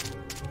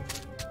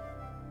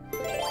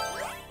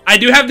 I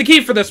do have the key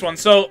for this one,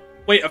 so...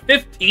 Wait, a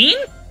 15?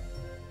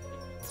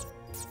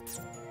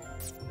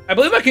 I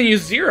believe I can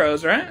use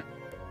zeros, right?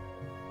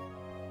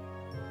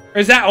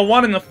 Or is that a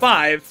 1 and a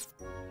 5?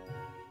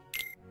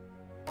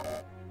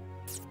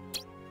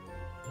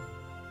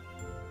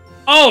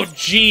 Oh,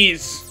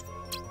 jeez.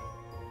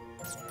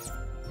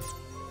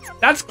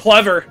 That's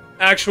clever,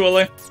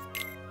 actually.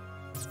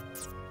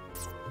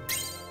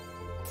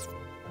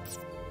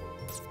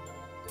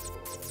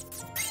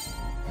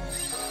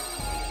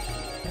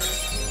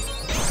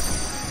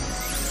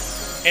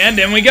 And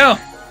in we go.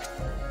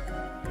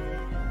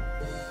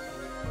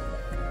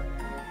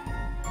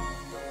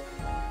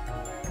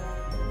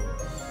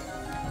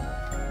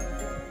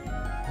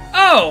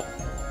 Oh!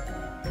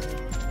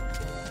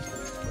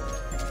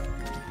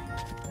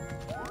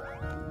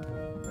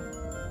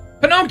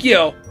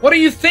 Pinocchio, what are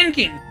you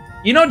thinking?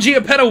 You know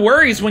Geppetto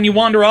worries when you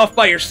wander off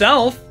by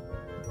yourself.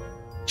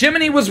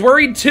 Jiminy was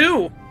worried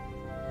too.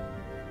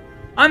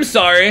 I'm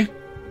sorry.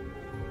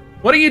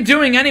 What are you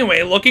doing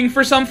anyway? Looking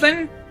for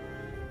something?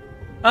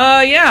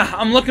 Yeah,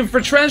 I'm looking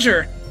for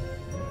treasure.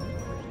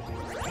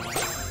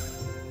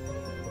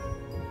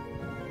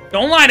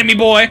 Don't lie to me,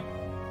 boy.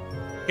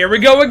 Here we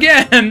go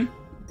again.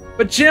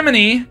 But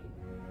Jiminy...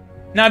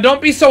 Now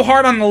don't be so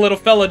hard on the little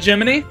fella,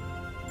 Jiminy.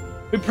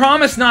 We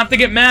promise not to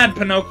get mad,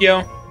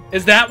 Pinocchio.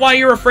 Is that why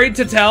you're afraid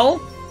to tell?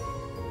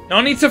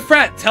 No need to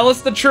fret. Tell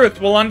us the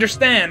truth. We'll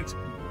understand.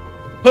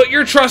 Put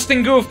your trust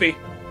in Goofy.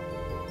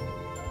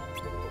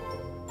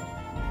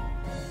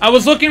 I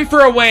was looking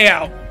for a way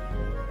out.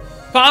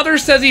 Father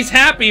says he's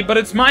happy, but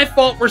it's my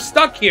fault we're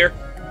stuck here.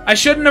 I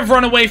shouldn't have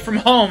run away from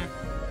home.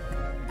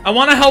 I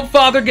want to help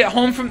Father get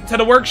home to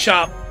the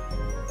workshop.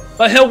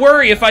 But he'll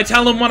worry if I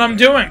tell him what I'm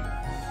doing.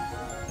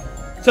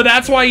 So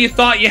that's why you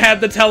thought you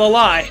had to tell a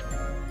lie.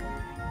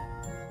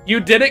 You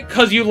did it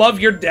because you love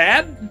your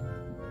dad?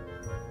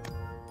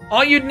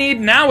 All you need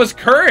now is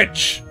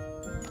courage.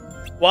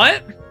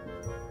 What?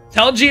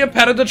 Tell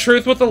Geppetto the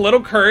truth with a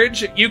little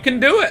courage. You can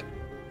do it.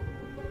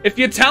 If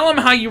you tell him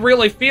how you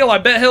really feel, I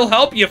bet he'll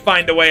help you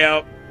find a way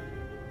out.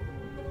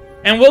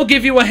 And we'll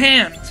give you a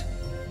hand.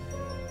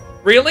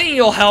 Really?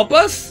 You'll help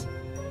us?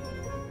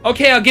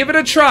 Okay, I'll give it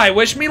a try.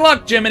 Wish me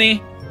luck,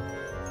 Jiminy.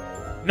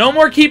 No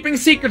more keeping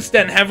secrets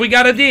then. Have we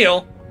got a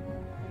deal?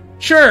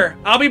 Sure,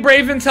 I'll be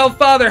brave and tell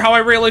Father how I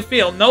really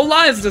feel. No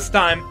lies this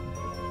time.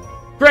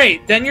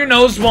 Great, then your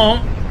nose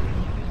won't.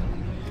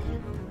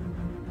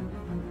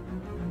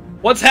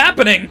 What's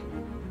happening?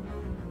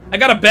 I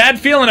got a bad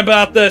feeling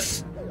about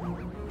this.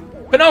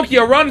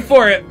 Pinocchio, run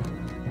for it!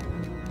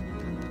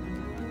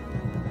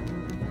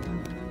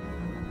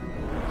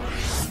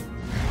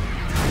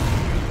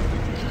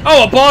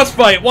 Oh, a boss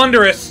fight!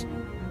 Wondrous!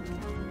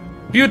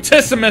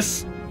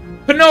 Beautissimus!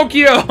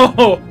 Pinocchio!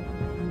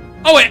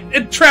 Oh,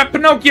 it trapped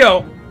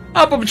Pinocchio!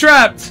 Up, I'm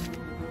trapped!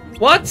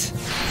 What?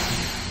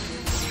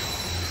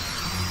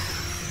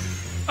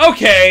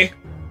 Okay.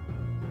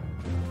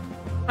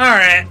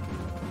 Alright.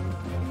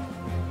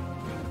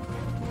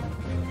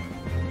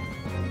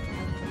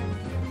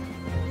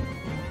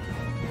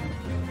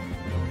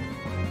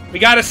 We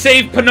gotta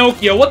save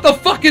Pinocchio. What the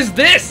fuck is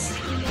this?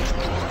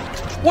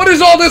 What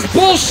is all this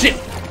bullshit?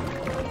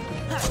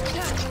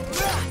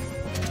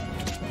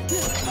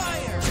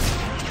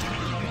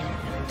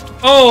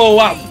 Oh,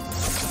 wow.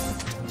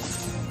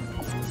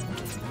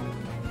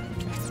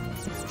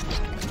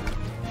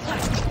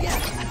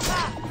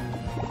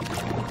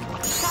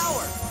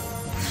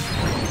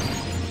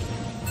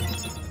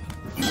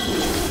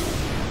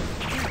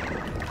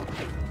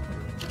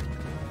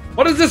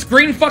 What is this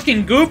green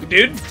fucking goop,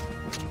 dude?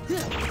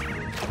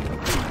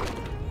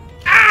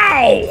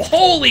 Ow!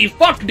 Holy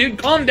fuck, dude,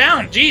 calm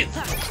down, jeez.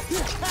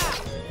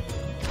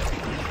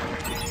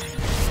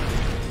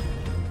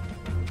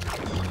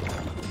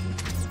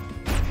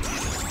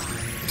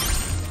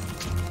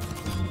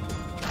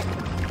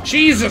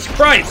 Jesus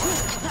Christ!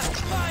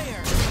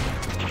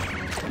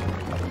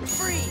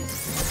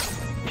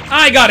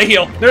 I gotta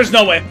heal. There's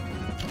no way.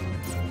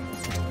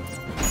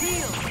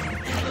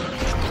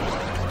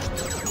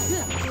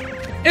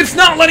 It's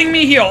not letting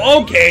me heal.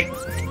 Okay.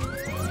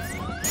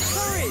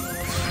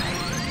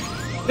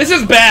 This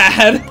is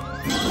bad.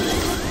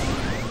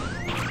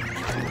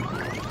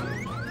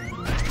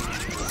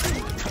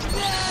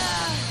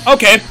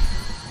 Okay.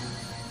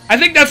 I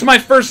think that's my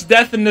first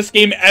death in this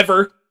game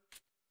ever.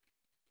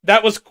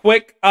 That was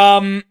quick.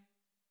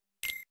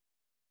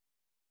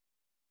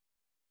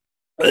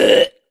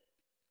 This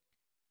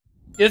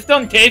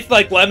don't taste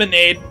like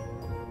lemonade.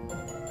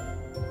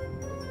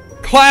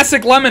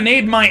 Classic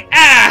lemonade, my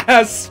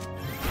ass!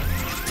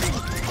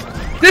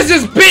 This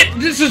is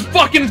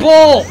fucking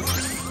bull!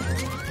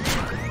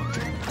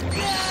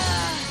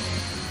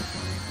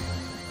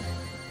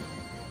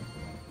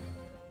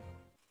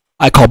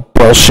 I call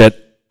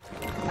bullshit.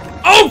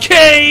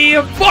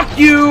 Okay, fuck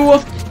you!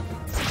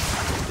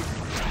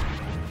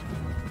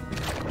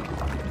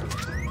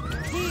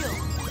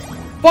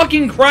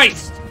 Fucking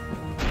Christ!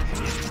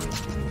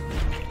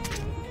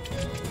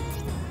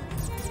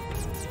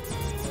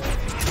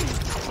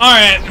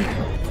 Alright.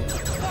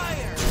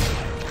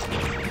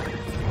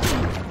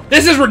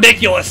 This is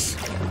ridiculous.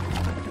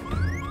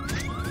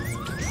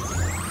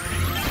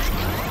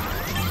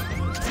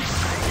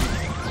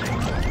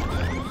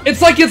 It's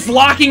like it's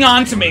locking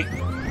onto me.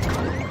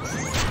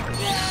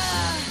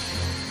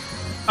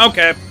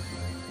 Okay.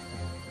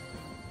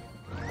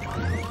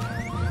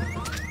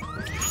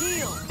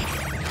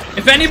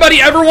 If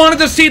anybody ever wanted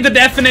to see the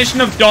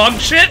definition of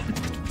dog shit,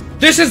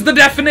 this is the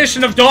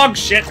definition of dog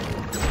shit.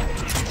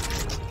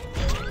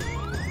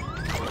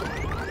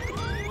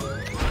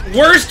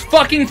 Worst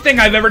fucking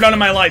thing I've ever done in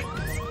my life.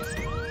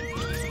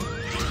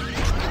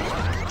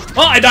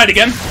 Well, I died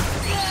again.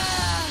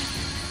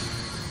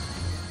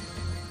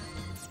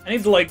 I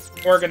need to, like,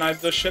 organize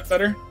this shit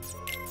better.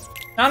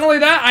 Not only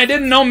that, I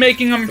didn't know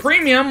making them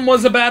premium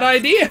was a bad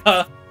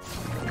idea.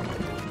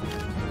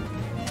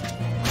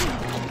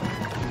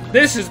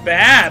 This is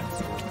bad.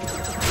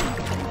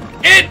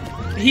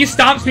 he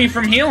stops me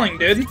from healing,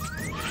 dude.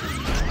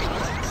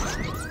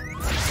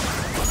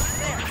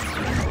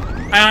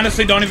 I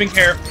honestly don't even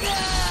care.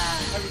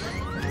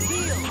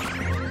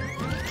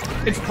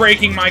 It's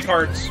breaking my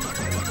cards.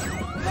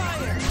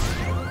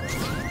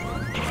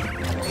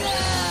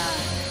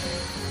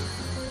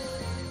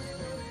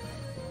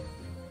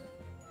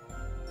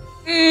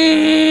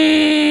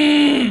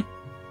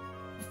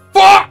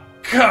 Fuck!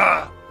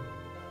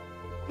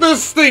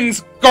 This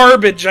thing's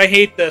garbage. I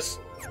hate this.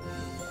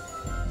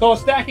 So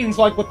stacking's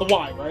like with the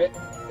Y, right?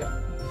 Yeah.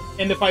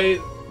 And if I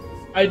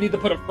need to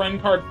put a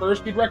friend card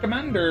first, you'd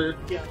recommend, or?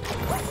 Yeah.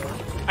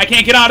 I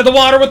can't get out of the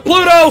water with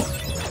Pluto!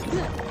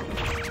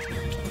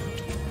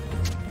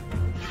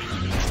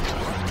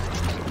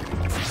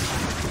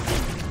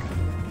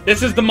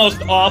 This is the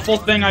most awful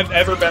thing I've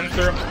ever been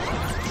through.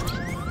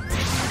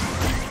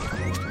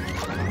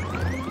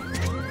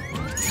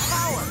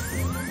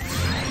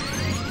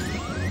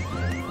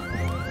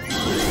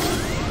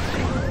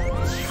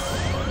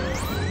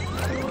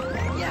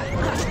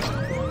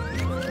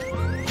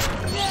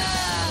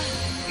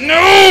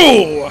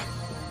 No!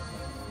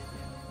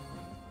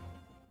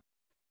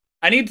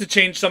 I need to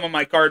change some of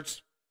my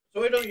cards.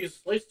 So I don't use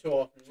slates too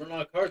often. We're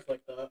not cards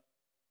like that.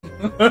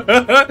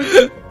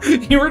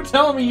 You were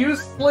telling me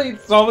use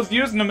slates, so I was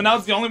using them, and that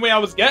was the only way I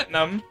was getting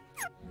them.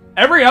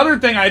 Every other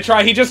thing I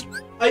try, he just...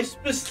 I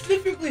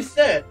specifically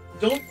said,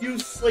 don't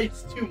use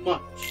slates too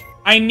much.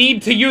 I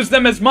need to use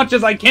them as much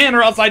as I can,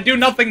 or else I do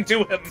nothing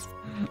to him.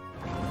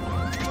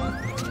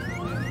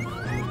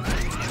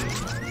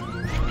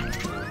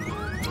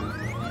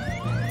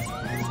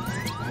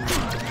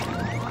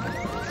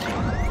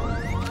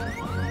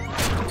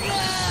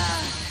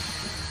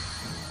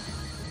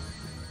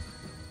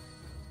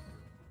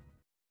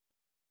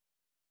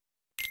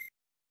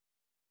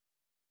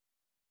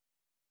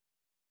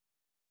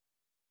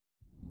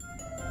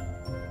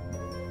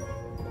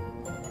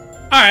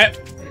 Alright.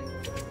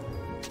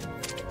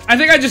 I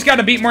think I just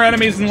gotta beat more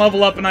enemies and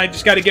level up, and I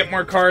just gotta get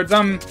more cards.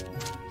 I'm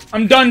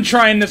done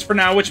trying this for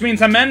now, which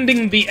means I'm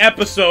ending the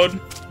episode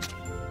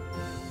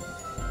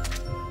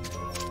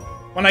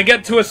when I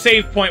get to a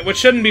save point, which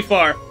shouldn't be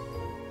far.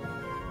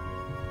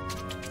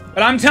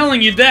 But I'm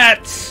telling you,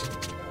 that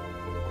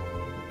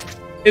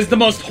is the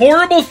most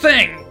horrible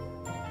thing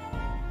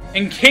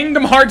in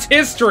Kingdom Hearts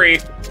history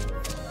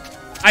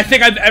I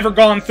think I've ever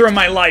gone through in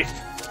my life.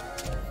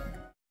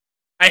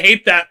 I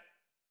hate that.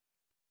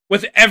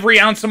 With every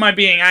ounce of my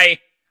being, I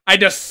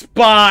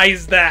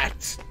despise that.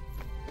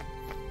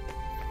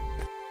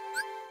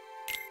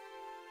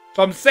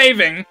 So I'm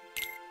saving.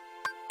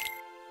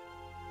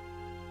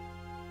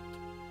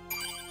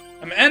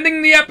 I'm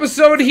ending the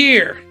episode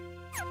here.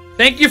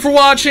 Thank you for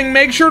watching.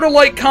 Make sure to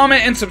like,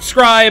 comment, and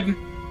subscribe.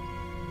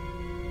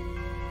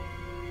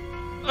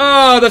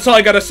 That's all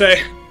I gotta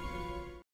say.